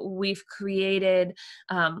 We've created,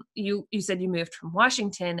 you said you moved from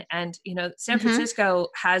Washington, and, San Francisco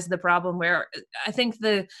has the problem where I think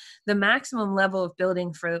the maximum level of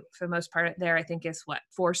building for the most part there, I think is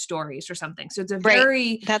 4 stories or something. So it's a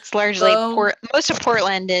that's largely most of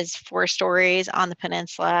Portland is 4 stories on the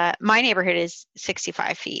peninsula. My neighborhood is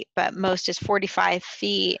 65 feet, but most is 45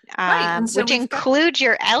 feet. So which includes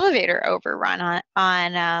your elevator overrun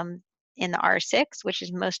on in the R6, which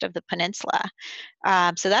is most of the peninsula.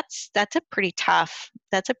 So that's a pretty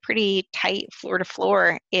tight floor to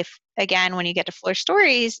floor. If again, when you get to floor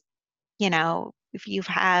stories, if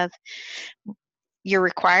you're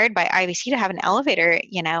required by IBC to have an elevator,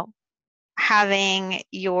 having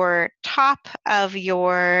your top of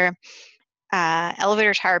your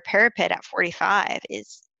elevator tower parapet at 45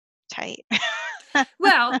 is tight.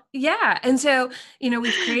 Well, yeah. And so,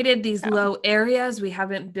 we've created these low areas. We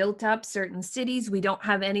haven't built up certain cities. We don't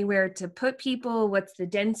have anywhere to put people. What's the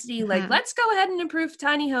density? Like, let's go ahead and improve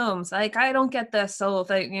tiny homes. Like, I don't get this whole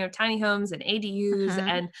thing, tiny homes and ADUs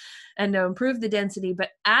and improve the density. But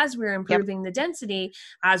as we're improving the density,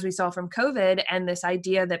 as we saw from COVID and this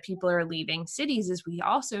idea that people are leaving cities, is we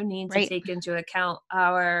also need to take into account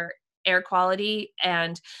our air quality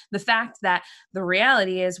and the fact that the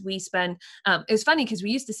reality is we spend, it's funny because we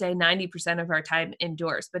used to say 90% of our time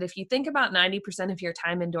indoors, but if you think about 90% of your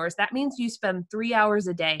time indoors, that means you spend 3 hours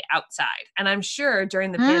a day outside. And I'm sure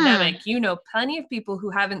during the pandemic, plenty of people who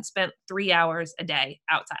haven't spent 3 hours a day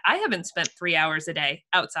outside. I haven't spent 3 hours a day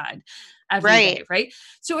outside. every Right. day, right?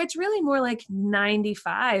 So it's really more like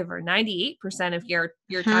 95 or 98% of your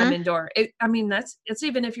time Hmm. indoor. I mean, it's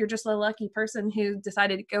even if you're just a lucky person who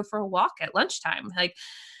decided to go for a walk at lunchtime, like,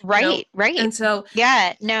 Right, right. and so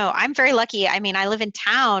Yeah, no, I'm very lucky. I mean, I live in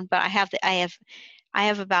town, but I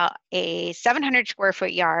have about a 700 square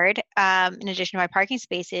foot yard, in addition to my parking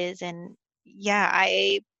spaces. And yeah,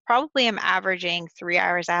 I probably am averaging 3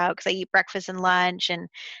 hours out because I eat breakfast and lunch, and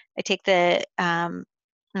I take and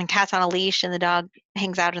cat's on a leash, and the dog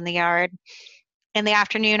hangs out in the yard. In the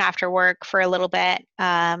afternoon after work for a little bit.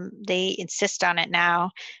 They insist on it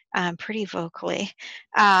now, pretty vocally.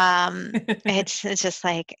 Um, it's just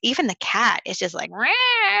like even the cat is just like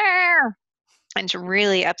 "Meow," and it's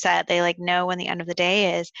really upset. They like know when the end of the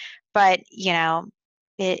day is, but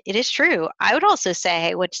it is true. I would also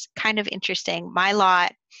say, what's kind of interesting, my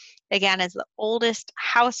lot again is the oldest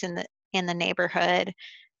house in the neighborhood,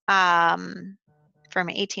 um, from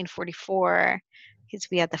 1844 because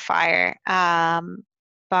we had the fire.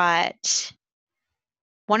 But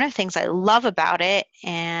one of the things I love about it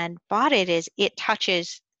and bought it is it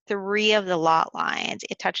touches three of the lot lines.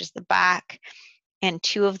 It touches the back and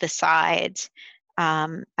two of the sides,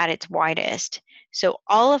 at its widest. So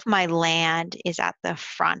all of my land is at the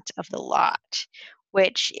front of the lot,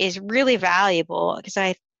 which is really valuable because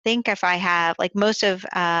I think if I have, like most of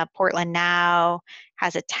Portland now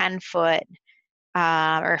has a 10-foot,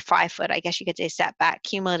 or 5 foot, I guess you could say, setback,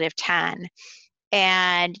 cumulative 10.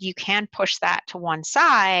 And you can push that to one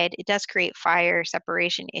side. It does create fire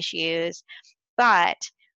separation issues. But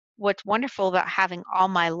what's wonderful about having all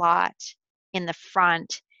my lot in the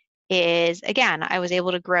front is, again, I was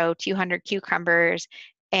able to grow 200 cucumbers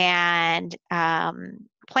and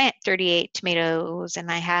plant 38 tomatoes,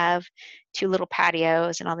 and I have two little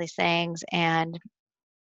patios and all these things. And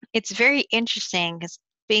it's very interesting because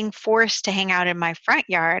being forced to hang out in my front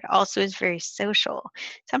yard also is very social,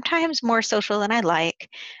 sometimes more social than I like.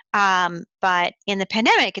 But in the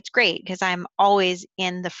pandemic, it's great because I'm always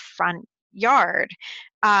in the front yard.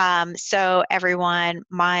 So everyone,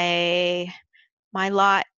 my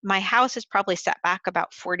house is probably set back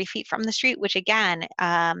about 40 feet from the street, which again,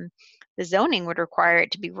 the zoning would require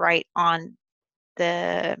it to be right on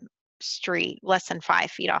the street, less than 5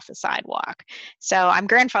 feet off the sidewalk. So I'm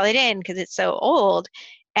grandfathered in because it's so old.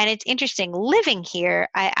 And it's interesting living here,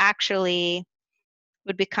 I actually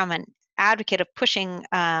would become an advocate of pushing,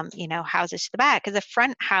 houses to the back, because the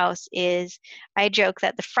front house is, I joke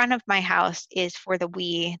that the front of my house is for the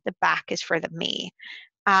we, the back is for the me.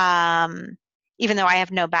 Um, Even though I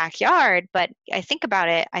have no backyard, but I think about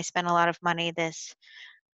it, I spent a lot of money this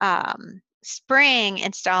spring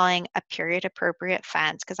installing a period appropriate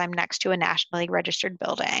fence because I'm next to a nationally registered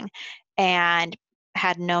building, and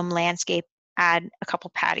had Gnome Landscape add a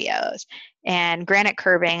couple patios and granite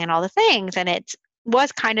curbing and all the things. And it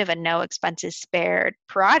was kind of a no expenses spared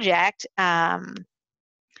project.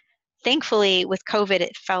 Thankfully, with COVID,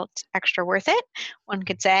 it felt extra worth it, one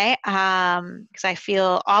could say, because I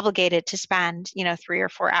feel obligated to spend, 3 or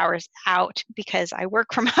 4 hours out because I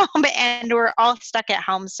work from home and we're all stuck at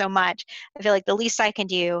home so much. I feel like the least I can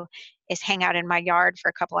do is hang out in my yard for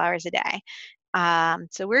a couple hours a day.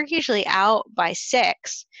 So we're usually out by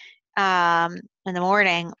 6, in the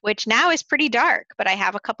morning, which now is pretty dark, but I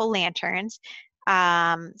have a couple lanterns.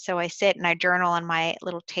 So I sit and I journal on my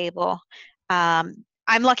little table.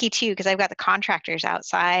 I'm lucky too because I've got the contractors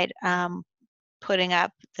outside, putting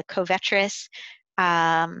up the Covetrus,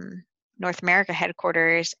 North America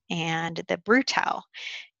headquarters and the Brutel.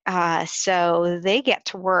 So they get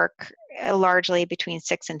to work largely between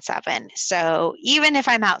 6 and 7. So even if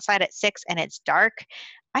I'm outside at 6 and it's dark,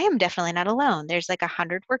 I am definitely not alone. There's like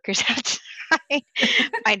 100 workers outside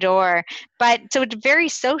my door. But so it's very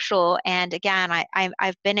social. And again,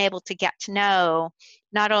 I've been able to get to know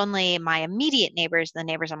not only my immediate neighbors, the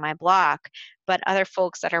neighbors on my block, but other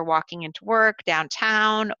folks that are walking into work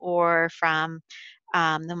downtown or from,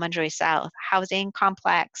 the Montjoy South housing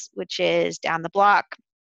complex, which is down the block.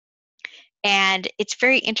 And it's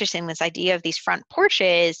very interesting, this idea of these front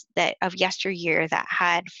porches that of yesteryear that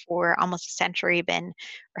had for almost a century been,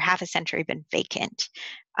 or half a century been vacant,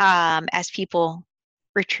 as people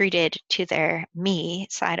retreated to their me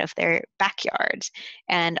side of their backyards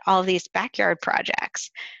and all of these backyard projects.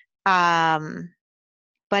 Um,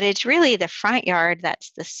 but it's really the front yard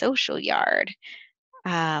that's the social yard.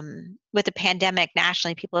 With the pandemic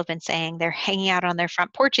nationally, people have been saying they're hanging out on their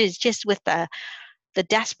front porches just with the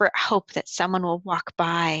desperate hope that someone will walk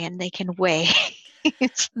by and they can wave.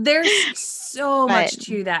 There's so But much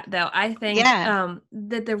to that, though. I think yeah.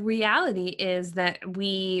 that the reality is that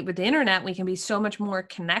we, with the internet, we can be so much more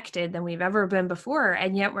connected than we've ever been before,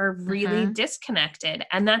 and yet we're really Hmm. disconnected.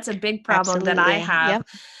 And that's a big problem that I Absolutely. have Yep.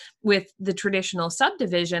 with the traditional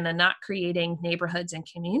subdivision and not creating neighborhoods and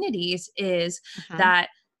communities is Hmm. that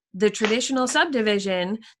the traditional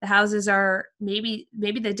subdivision, the houses are maybe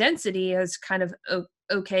the density is kind of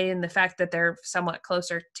okay in the fact that they're somewhat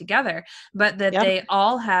closer together, but that Yep. they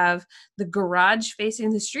all have the garage facing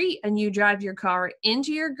the street, and you drive your car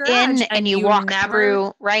into your garage In and and you you walk never,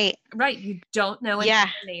 through, right. right, you don't know any Yeah. of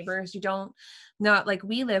your neighbors. You don't, not like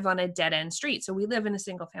we live on a dead end street. So we live in a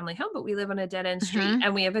single family home, but we live on a dead end street, Hmm.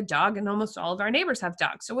 and we have a dog, and almost all of our neighbors have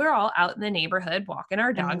dogs. So we're all out in the neighborhood walking our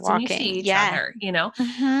And dogs, and you see walking. each Yeah. other, you know.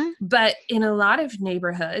 Hmm. But in a lot of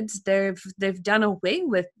neighborhoods, they've done away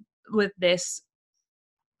with this,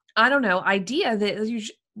 I don't know, idea that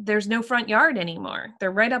there's no front yard anymore.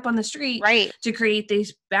 They're right up on the street Right. to create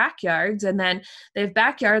these backyards, and then they have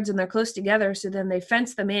backyards and they're close together, so then they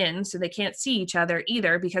fence them in so they can't see each other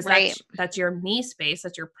either, because Right. that's your me space,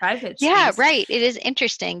 that's your private Yeah. space. Right. It is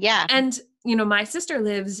interesting. Yeah. And you know, my sister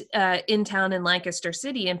lives in town in Lancaster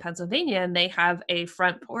City in Pennsylvania, and they have a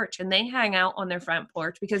front porch, and they hang out on their front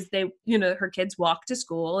porch because they, you know, her kids walk to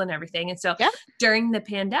school and everything. And so Yep. during the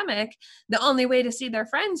pandemic, the only way to see their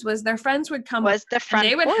friends was their friends would come Was the and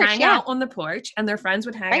they front would porch. hang Yeah. out on the porch, and their friends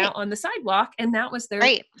would hang Right. out on the sidewalk, and that was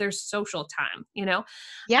Right. their social time, you know.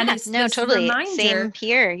 And Yeah. it's No, this totally. Same reminder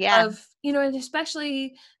here. Yeah. of, you know, and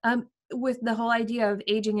especially with the whole idea of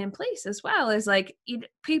aging in place as well, is like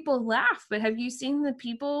people laugh, but have you seen the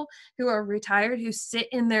people who are retired who sit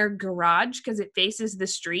in their garage because it faces the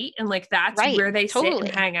street, and like that's Right. where they sit and Totally.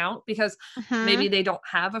 hang out because Hmm. maybe they don't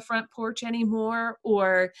have a front porch anymore,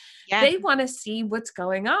 or Yeah. they want to see what's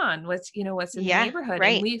going on, what's, you know, what's in the Yeah. neighborhood. And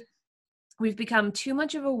Right. we've become too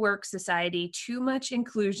much of a work society, too much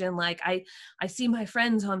inclusion. Like I see my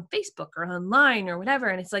friends on Facebook or online or whatever,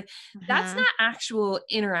 and it's like that's Hmm. not actual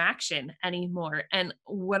interaction anymore. And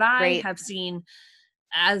what I Right. have seen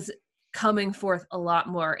as coming forth a lot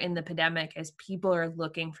more in the pandemic is people are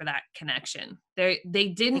looking for that connection. They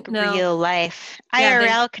Like didn't know. real life Yeah,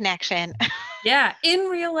 IRL connection. yeah, in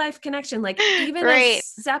real life connection, like even as Right.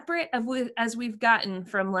 separate as we've gotten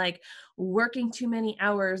from like working too many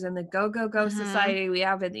hours and the go Hmm. society we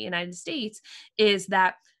have in the United States, is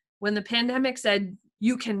that when the pandemic said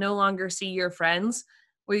you can no longer see your friends,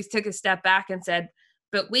 we took a step back and said,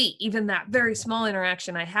 but wait, even that very small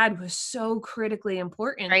interaction I had was so critically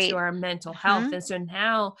important to Right. our mental health. Hmm. And so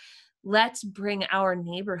now let's bring our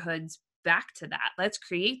neighborhoods back to that. Let's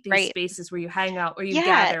create these Right. spaces where you hang out, where you Yeah,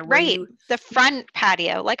 gather, where right. you, The front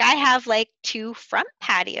patio. Like I have like two front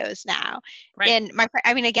patios now. right. And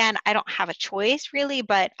I mean, again, I don't have a choice really,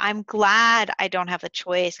 but I'm glad I don't have a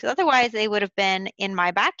choice because otherwise they would have been in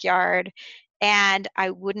my backyard and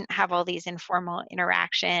I wouldn't have all these informal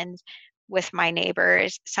interactions with my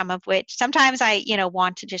neighbors, some of which sometimes I,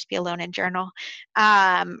 want to just be alone and journal,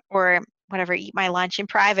 or whatever, eat my lunch in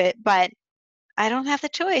private, but I don't have the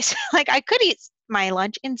choice. Like I could eat my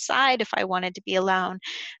lunch inside if I wanted to be alone.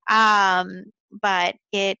 Um, but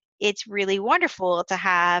it's really wonderful to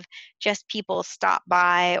have just people stop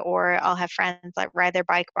by, or I'll have friends like ride their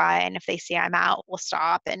bike by, and if they see I'm out, we'll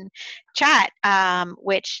stop and chat.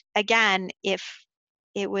 Which again, if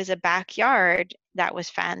it was a backyard that was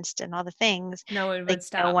fenced and all the things, No one like would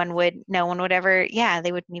stop. no one would ever, yeah,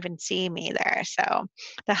 they wouldn't even see me there. So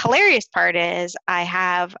the hilarious part is I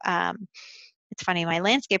have it's funny, my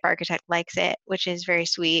landscape architect likes it, which is very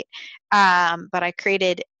sweet. But I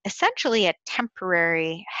created essentially a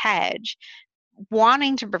temporary hedge,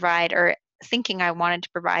 wanting to provide, or thinking I wanted to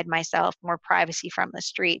provide myself more privacy from the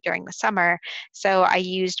street during the summer. So I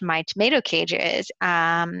used my tomato cages,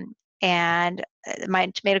 and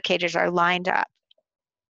my tomato cages are lined up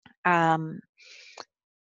um,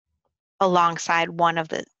 alongside one of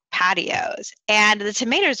the patios. And the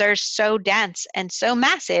tomatoes are so dense and so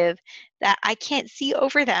massive that I can't see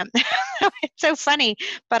over them. It's so funny,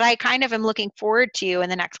 but I kind of am looking forward to in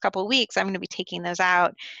the next couple of weeks. I'm going to be taking those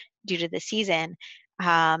out due to the season.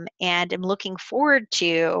 And I'm looking forward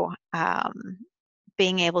to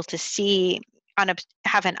being able to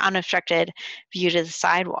have an unobstructed view to the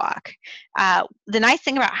sidewalk. The nice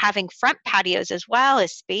thing about having front patios as well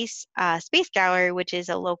is Space Gallery, which is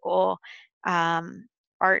a local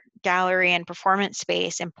art gallery and performance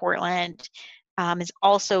space in Portland, is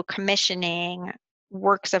also commissioning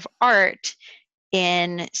works of art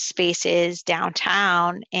in spaces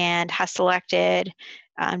downtown, and has selected,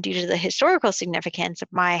 due to the historical significance of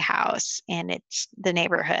my house and it's the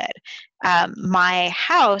neighborhood, my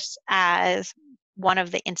house as one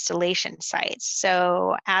of the installation sites.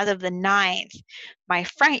 So as of the 9th, my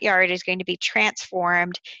front yard is going to be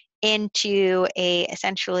transformed into a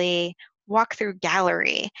essentially walk-through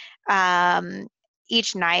gallery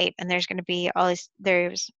each night, and there's going to be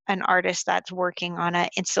there's an artist that's working on an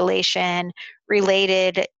installation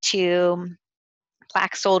related to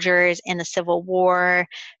Black soldiers in the Civil War.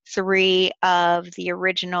 3 of the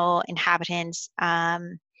original inhabitants'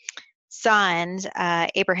 sons,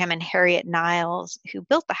 Abraham and Harriet Niles, who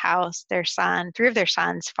built the house, 3 of their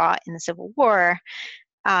sons fought in the Civil War.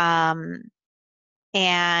 And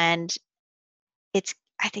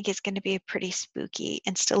I think it's going to be a pretty spooky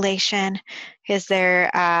installation because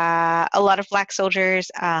there a lot of Black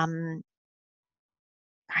soldiers kind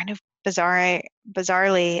of bizarrely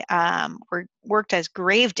worked as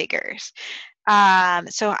grave diggers.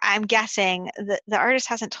 So I'm guessing the artist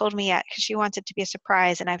hasn't told me yet because she wants it to be a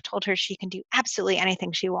surprise, and I've told her she can do absolutely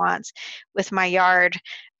anything she wants with my yard.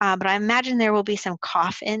 But I imagine there will be some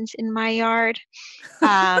coffins in my yard,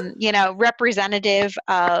 representative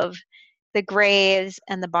of the graves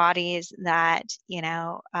and the bodies that,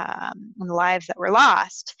 and the lives that were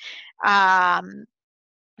lost.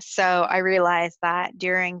 So I realized that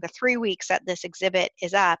during the 3 weeks that this exhibit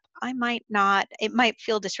is up, it might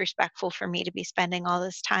feel disrespectful for me to be spending all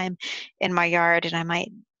this time in my yard, and I might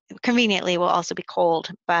conveniently will also be cold,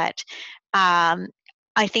 but I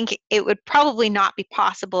think it would probably not be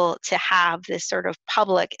possible to have this sort of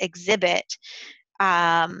public exhibit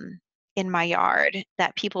in my yard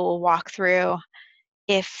that people will walk through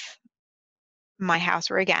if my house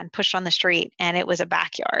were again pushed on the street and it was a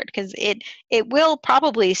backyard, because it will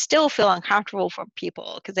probably still feel uncomfortable for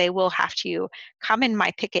people because they will have to come in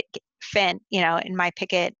my picket fence, in my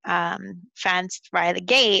picket fence via the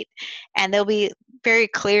gate, and they'll be very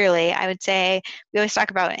clearly, I would say, we always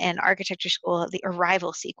talk about in architecture school the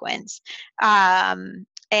arrival sequence, and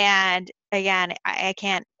again, I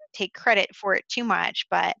can't take credit for it too much,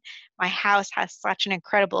 but my house has such an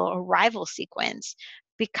incredible arrival sequence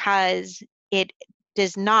because it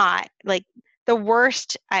does not, like, the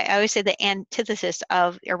worst, I always say the antithesis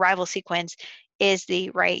of arrival sequence is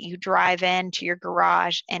you drive into your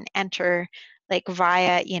garage and enter like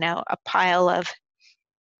via, a pile of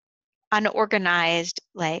unorganized,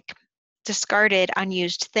 like discarded,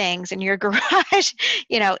 unused things in your garage,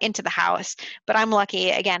 into the house. But I'm lucky,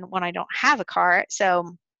 again, when I don't have a car.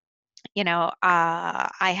 So,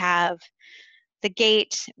 I have the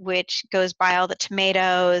gate, which goes by all the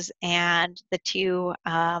tomatoes and the two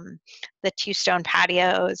stone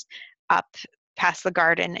patios up past the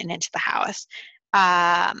garden and into the house,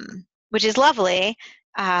 which is lovely,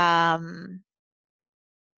 and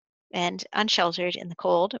unsheltered in the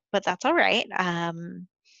cold, but that's all right.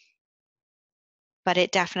 But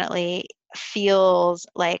it definitely feels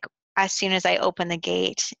like as soon as I open the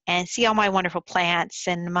gate and see all my wonderful plants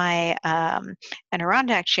and my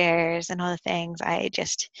Adirondack chairs and all the things,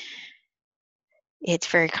 it's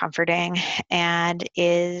very comforting and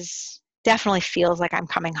definitely feels like I'm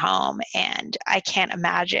coming home. And I can't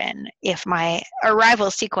imagine if my arrival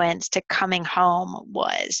sequence to coming home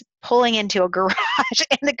was pulling into a garage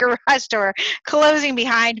and the garage door closing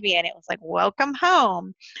behind me and it was like, welcome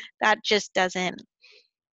home. That just doesn't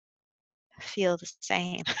feel the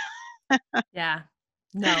same. Yeah.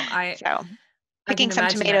 No, So I can picking some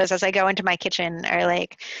imagine tomatoes that. as I go into my kitchen are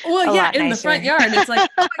like Well, a yeah, lot in the nicer. front yard, it's like,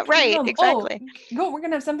 oh, I come Right, home. exactly. Oh, we're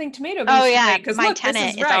gonna have something tomato Oh based yeah, today because my look, this tenant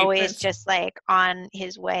is is right. always That's just like on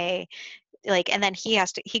his way, like, and then he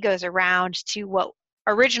goes around to what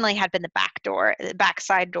originally had been the back door, the back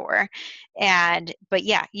side door, but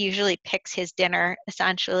yeah, usually picks his dinner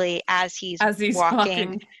essentially as he's as he's walking,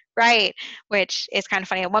 walking. right? Which is kind of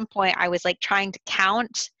funny. At one point, I was like trying to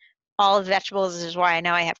count all of the vegetables. This is why I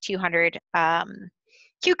know I have 200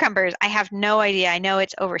 cucumbers. I have no idea. I know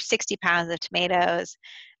it's over 60 pounds of tomatoes.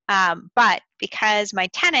 But because my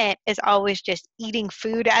tenant is always just eating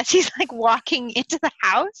food as he's like walking into the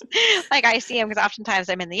house, like I see him because oftentimes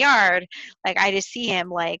I'm in the yard, like I just see him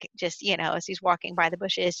like just, as he's walking by the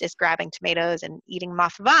bushes, just grabbing tomatoes and eating them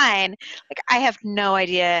off the vine. Like I have no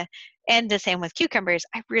idea. And the same with cucumbers.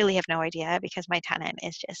 I really have no idea because my tenant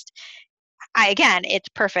is just, again, it's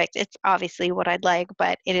perfect. It's obviously what I'd like,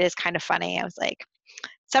 but it is kind of funny. I was like,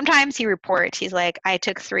 sometimes he reports, he's like, I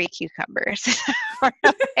took 3 cucumbers. So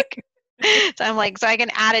I'm like, so I can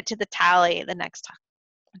add it to the tally the next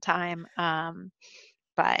time.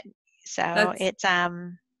 But so That's it's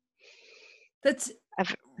that's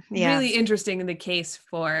Yeah. really interesting in the case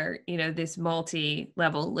for, this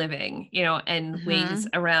multi-level living, and ways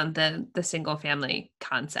Hmm. around the single family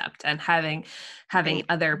concept, and having Right.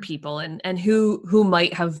 other people, and who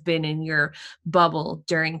might have been in your bubble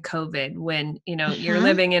during COVID, when, you're Hmm.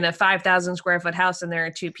 living in a 5,000 square foot house and there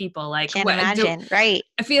are two people. Like, Can't what do imagine. Right.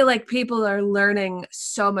 I feel like people are learning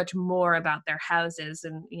so much more about their houses,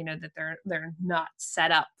 and that they're not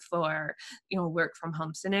set up for, work from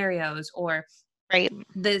home scenarios, or Right.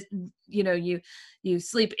 the you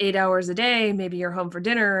sleep 8 hours a day, maybe you're home for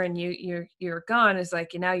dinner and you're gone. It's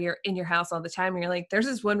like, now you're in your house all the time, and you're like, there's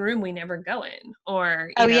this one room we never go in,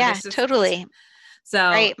 or Oh yeah, this is totally. so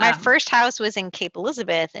Right. My first house was in Cape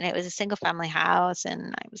Elizabeth, and it was a single family house,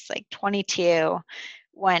 and I was like 22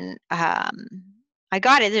 when I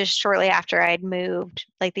got it. Just shortly after I'd moved,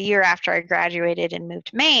 like the year after I graduated and moved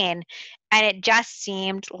to Maine, and it just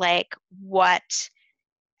seemed like what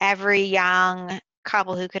every young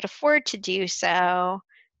couple who could afford to do so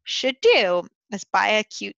should do, is buy a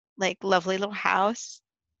cute, like lovely little house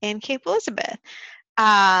in Cape Elizabeth.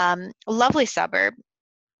 Lovely suburb.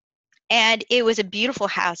 And it was a beautiful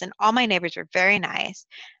house, and all my neighbors were very nice.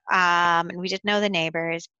 And we did know the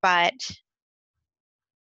neighbors, but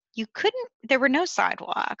you couldn't, there were no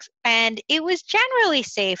sidewalks. And it was generally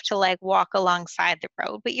safe to like walk alongside the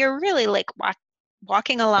road, but you're really like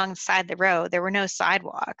walking alongside the road. There were no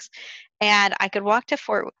sidewalks. And I could walk to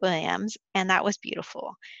Fort Williams, and that was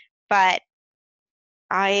beautiful. But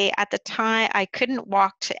at the time, I couldn't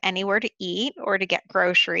walk to anywhere to eat or to get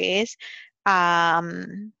groceries.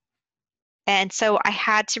 Um, and so I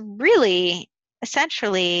had to really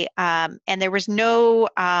essentially, and there was no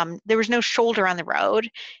shoulder on the road,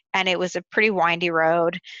 and it was a pretty windy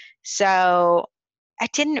road. So I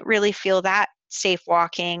didn't really feel that safe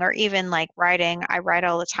walking or even like riding. I ride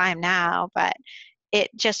all the time now, but it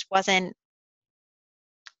just wasn't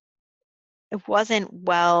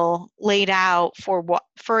well laid out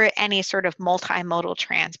for any sort of multimodal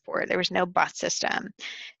transport. There was no bus system.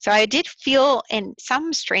 So I did feel in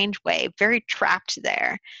some strange way very trapped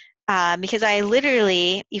there, because I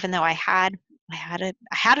literally, even though I had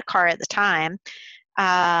a car at the time,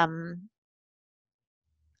 um,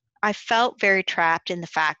 I felt very trapped in the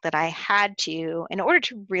fact that I had to, in order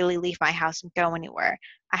to really leave my house and go anywhere,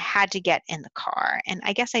 I had to get in the car. And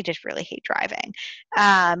I guess I just really hate driving.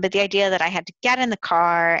 But the idea that I had to get in the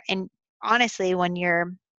car, and honestly, when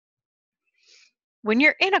you're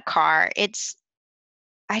in a car,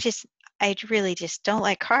 I just I really just don't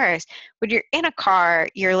like cars. When you're in a car,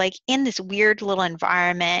 you're like in this weird little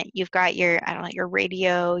environment. You've got your, I don't know, your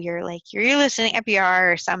radio, you're listening to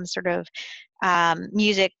NPR or some sort of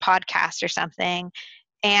music podcast or something.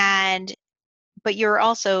 And but you're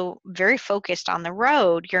also very focused on the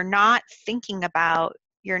road. You're not thinking about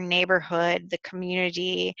your neighborhood, the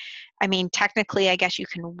community. I mean, technically, I guess you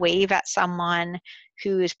can wave at someone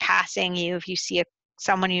who is passing you if you see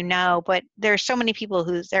someone you know, but there's so many people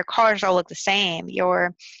whose their cars all look the same.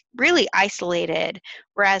 You're really isolated.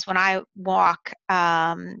 Whereas when I walk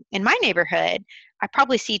in my neighborhood, I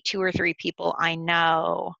probably see two or three people I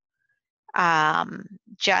know, um,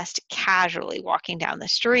 just casually walking down the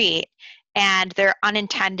street, and they're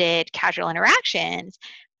unintended casual interactions,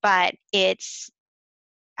 but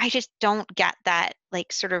I just don't get that,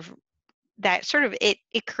 like sort of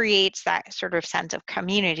it creates that sort of sense of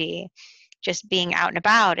community, just being out and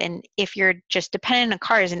about. And if you're just dependent on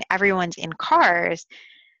cars and everyone's in cars,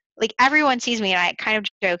 like everyone sees me, and I kind of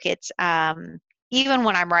joke, it's even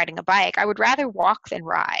when I'm riding a bike, I would rather walk than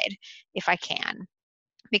ride if I can,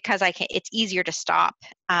 because I can, it's easier to stop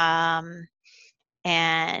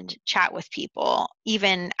and chat with people.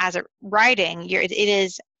 Even as a riding, it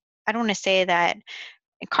is, I don't want to say that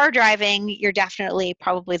in car driving, you're definitely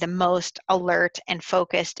probably the most alert and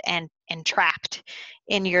focused and trapped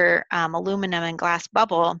in your aluminum and glass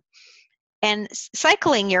bubble. And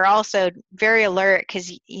cycling, you're also very alert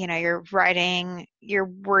because you're riding, you're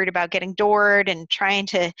worried about getting doored and trying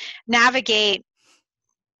to navigate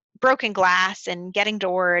broken glass and getting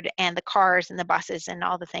doored, and the cars and the buses and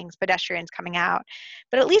all the things, pedestrians coming out.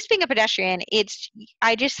 But at least being a pedestrian,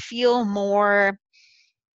 I just feel more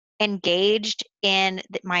engaged in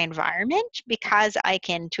my environment, because I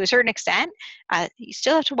can, to a certain extent, you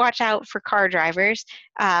still have to watch out for car drivers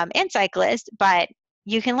and cyclists, but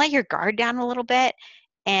you can let your guard down a little bit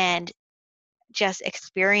and just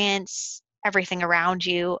experience everything around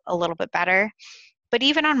you a little bit better. But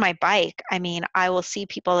even on my bike, I mean, I will see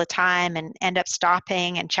people all the time and end up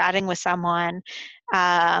stopping and chatting with someone.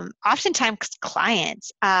 Oftentimes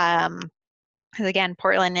clients, 'cause again,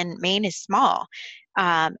 Portland and Maine is small.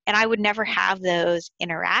 And I would never have those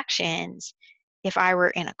interactions if I were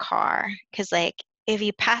in a car. Because like if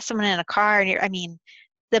you pass someone in a car and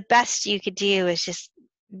the best you could do is just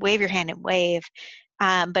wave your hand and wave.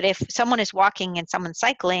 But if someone is walking and someone's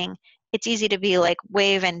cycling, it's easy to be like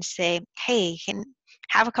wave and say, hey, can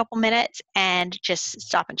have a couple minutes and just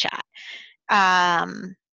stop and chat.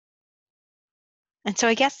 And so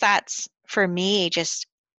I guess that's for me, just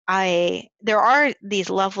there are these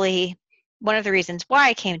lovely, one of the reasons why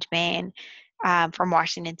I came to Maine from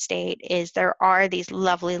Washington State is there are these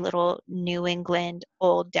lovely little New England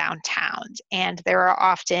old downtowns, and there are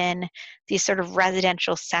often these sort of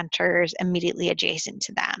residential centers immediately adjacent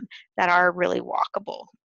to them that are really walkable.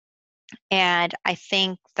 And I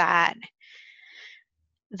think that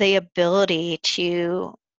the ability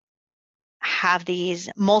to have these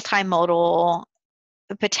multimodal,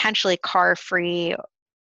 potentially car-free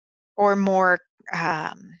or more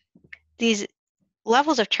these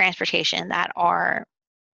levels of transportation that are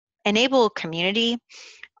enable community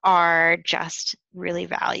are just really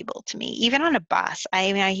valuable to me. Even on a bus,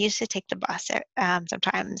 I used to take the bus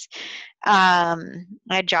sometimes. I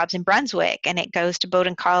had jobs in Brunswick, and it goes to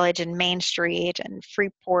Bowdoin College and Main Street and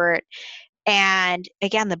Freeport. And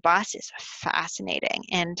again, the bus is fascinating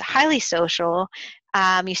and highly social.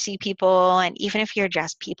 You see people, and even if you're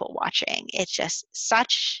just people watching, it's just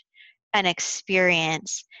such an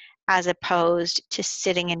experience as opposed to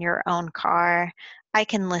sitting in your own car. I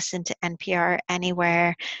can listen to NPR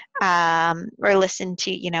anywhere, or listen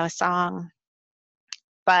to, a song.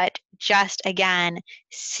 But just again,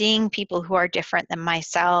 seeing people who are different than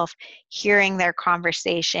myself, hearing their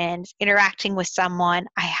conversations, interacting with someone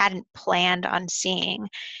I hadn't planned on seeing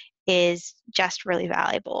is just really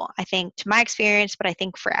valuable, I think, to my experience, but I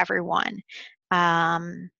think for everyone.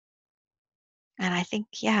 Um, and I think,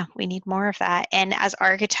 yeah, we need more of that. And as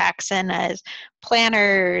architects and as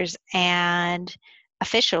planners and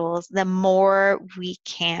officials, the more we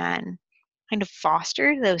can kind of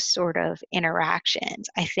foster those sort of interactions,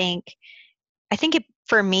 I think it,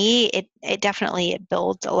 for me, it definitely, it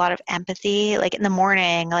builds a lot of empathy. Like in the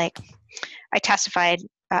morning, like I testified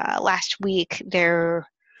last week, their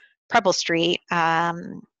Preble Street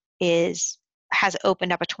is has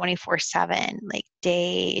opened up a 24/7 like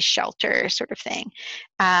day shelter sort of thing,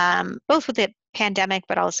 both with the pandemic,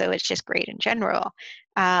 but also it's just great in general.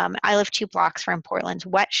 I live 2 blocks from Portland's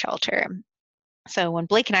wet shelter. So when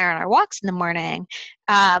Blake and I are on our walks in the morning,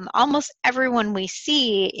 almost everyone we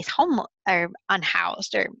see is home or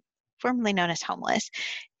unhoused or formerly known as homeless.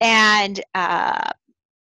 And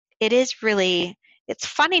it is really, it's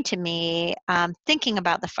funny to me, thinking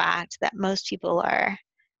about the fact that most people are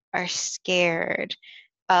scared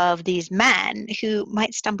of these men who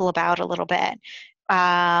might stumble about a little bit.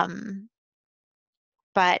 Um,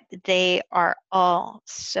 but they are all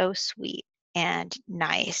so sweet and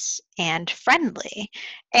nice and friendly,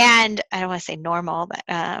 and I don't want to say normal,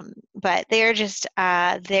 but they're just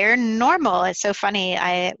they're normal. It's so funny.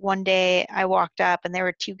 One day I walked up and there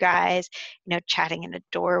were 2 guys, chatting in a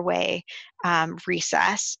doorway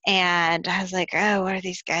recess, and I was like, oh, what are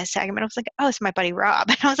these guys talking about? I was like, oh, it's my buddy Rob.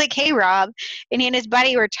 And I was like, hey, Rob. And he and his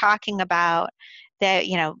buddy were talking about that,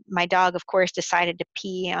 my dog, of course, decided to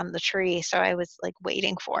pee on the tree. So I was like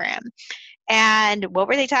waiting for him. And what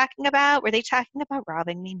were they talking about? Were they talking about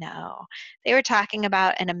robbing me? No. They were talking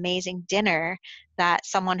about an amazing dinner that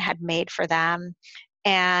someone had made for them.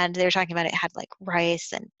 And they were talking about it had like rice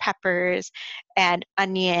and peppers and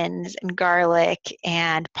onions and garlic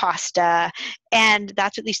and pasta. And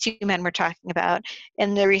that's what these 2 men were talking about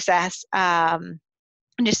in the recess. And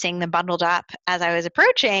just seeing them bundled up as I was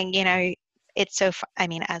approaching, it's so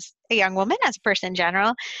as a young woman, as a person in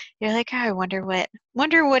general, you're like, oh, I wonder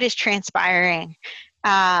what is transpiring.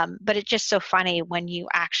 But it's just so funny when you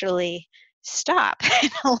actually stop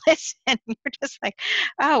and listen. You're just like,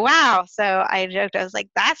 oh wow. So I joked, I was like,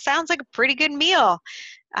 that sounds like a pretty good meal.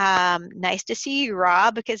 Nice to see you,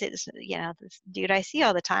 Rob, because it's this dude I see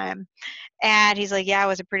all the time. And he's like, yeah, it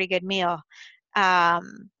was a pretty good meal.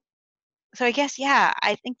 So I guess, yeah,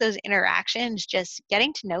 I think those interactions, just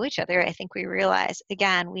getting to know each other, I think we realize,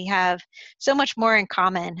 again, we have so much more in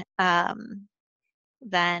common than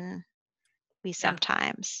we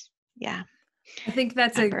sometimes, yeah. I think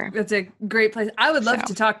that's remember. a great place. I would love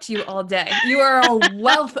to talk to you all day. You are a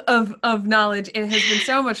wealth of knowledge. It has been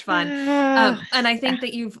so much fun, and I think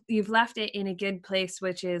that you've left it in a good place,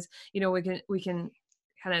 which is, we can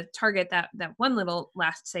kind of target that one little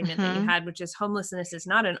last segment that you had, which is homelessness is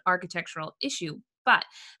not an architectural issue but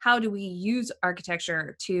how do we use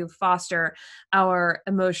architecture to foster our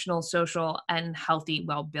emotional, social, and healthy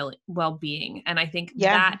well-being? And I think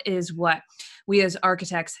Yeah. that is what we as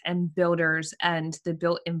architects and builders and the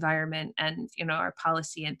built environment and, our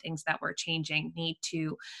policy and things that we're changing need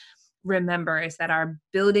to remember, is that our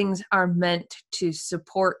buildings are meant to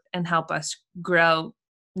support and help us grow,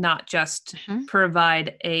 not just Mm-hmm.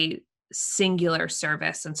 provide a singular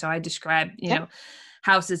service. And so I describe, Yep.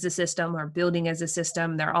 house as a system or building as a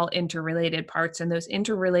system. They're all interrelated parts. And those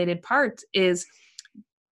interrelated parts is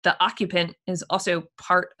the occupant is also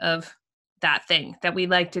part of that thing that we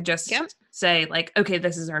like to just Yep. say, like, okay,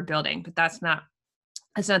 this is our building, but that's not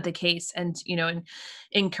the case. And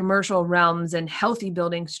in commercial realms and healthy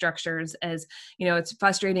building structures, as it's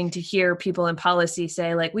frustrating to hear people in policy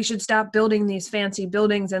say, like, we should stop building these fancy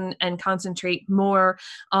buildings and concentrate more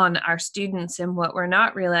on our students. And what we're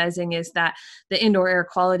not realizing is that the indoor air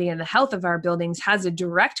quality and the health of our buildings has a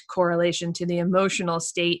direct correlation to the emotional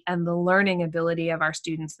state and the learning ability of our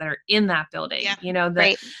students that are in that building. Yeah.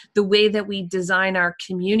 Right. The way that we design our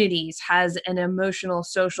communities has an emotional,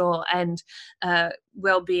 social, and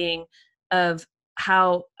well-being of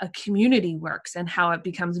how a community works and how it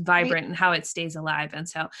becomes vibrant and how it stays alive. And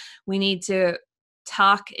so we need to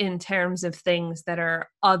talk in terms of things that are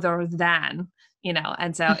other than,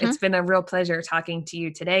 and so Mm-hmm. it's been a real pleasure talking to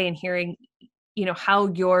you today and hearing, how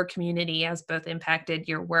your community has both impacted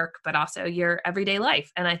your work, but also your everyday life.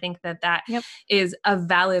 And I think that Yep. is a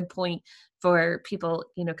valid point for people,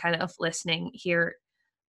 kind of listening here.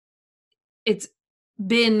 It's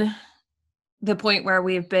been the point where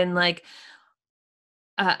we've been like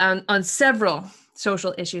on several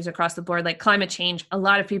social issues across the board, like climate change. A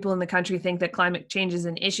lot of people in the country think that climate change is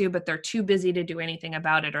an issue, but they're too busy to do anything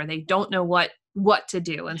about it, or they don't know what to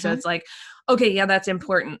do. And so it's like, okay, yeah, that's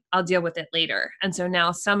important. I'll deal with it later. And so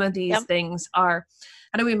now some of these things are,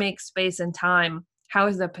 how do we make space and time? How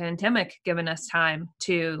has the pandemic given us time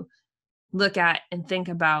to look at and think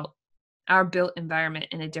about our built environment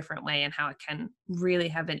in a different way, and how it can really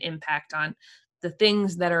have an impact on the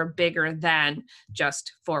things that are bigger than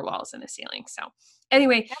just four walls and a ceiling. So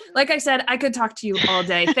anyway, like I said, I could talk to you all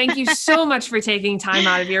day. Thank you so much for taking time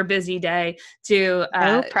out of your busy day to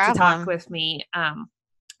talk with me.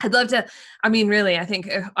 I'd love to, really, I think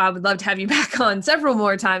I would love to have you back on several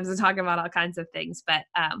more times to talk about all kinds of things, but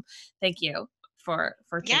thank you for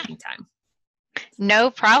taking time. No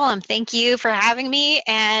problem. Thank you for having me,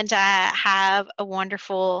 and have a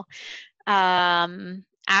wonderful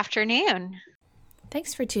afternoon.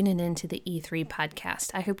 Thanks for tuning in to the E3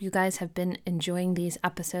 podcast. I hope you guys have been enjoying these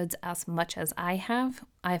episodes as much as I have.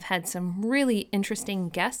 I've had some really interesting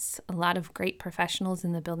guests, a lot of great professionals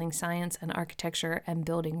in the building science and architecture and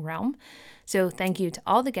building realm. So thank you to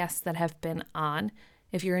all the guests that have been on.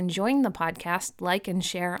 If you're enjoying the podcast, like and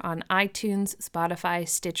share on iTunes, Spotify,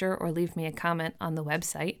 Stitcher, or leave me a comment on the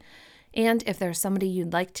website. And if there's somebody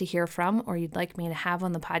you'd like to hear from or you'd like me to have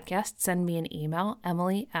on the podcast, send me an email,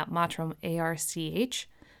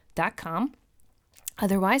 emily@mottrumarch.com.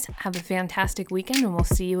 Otherwise, have a fantastic weekend, and we'll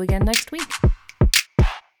see you again next week.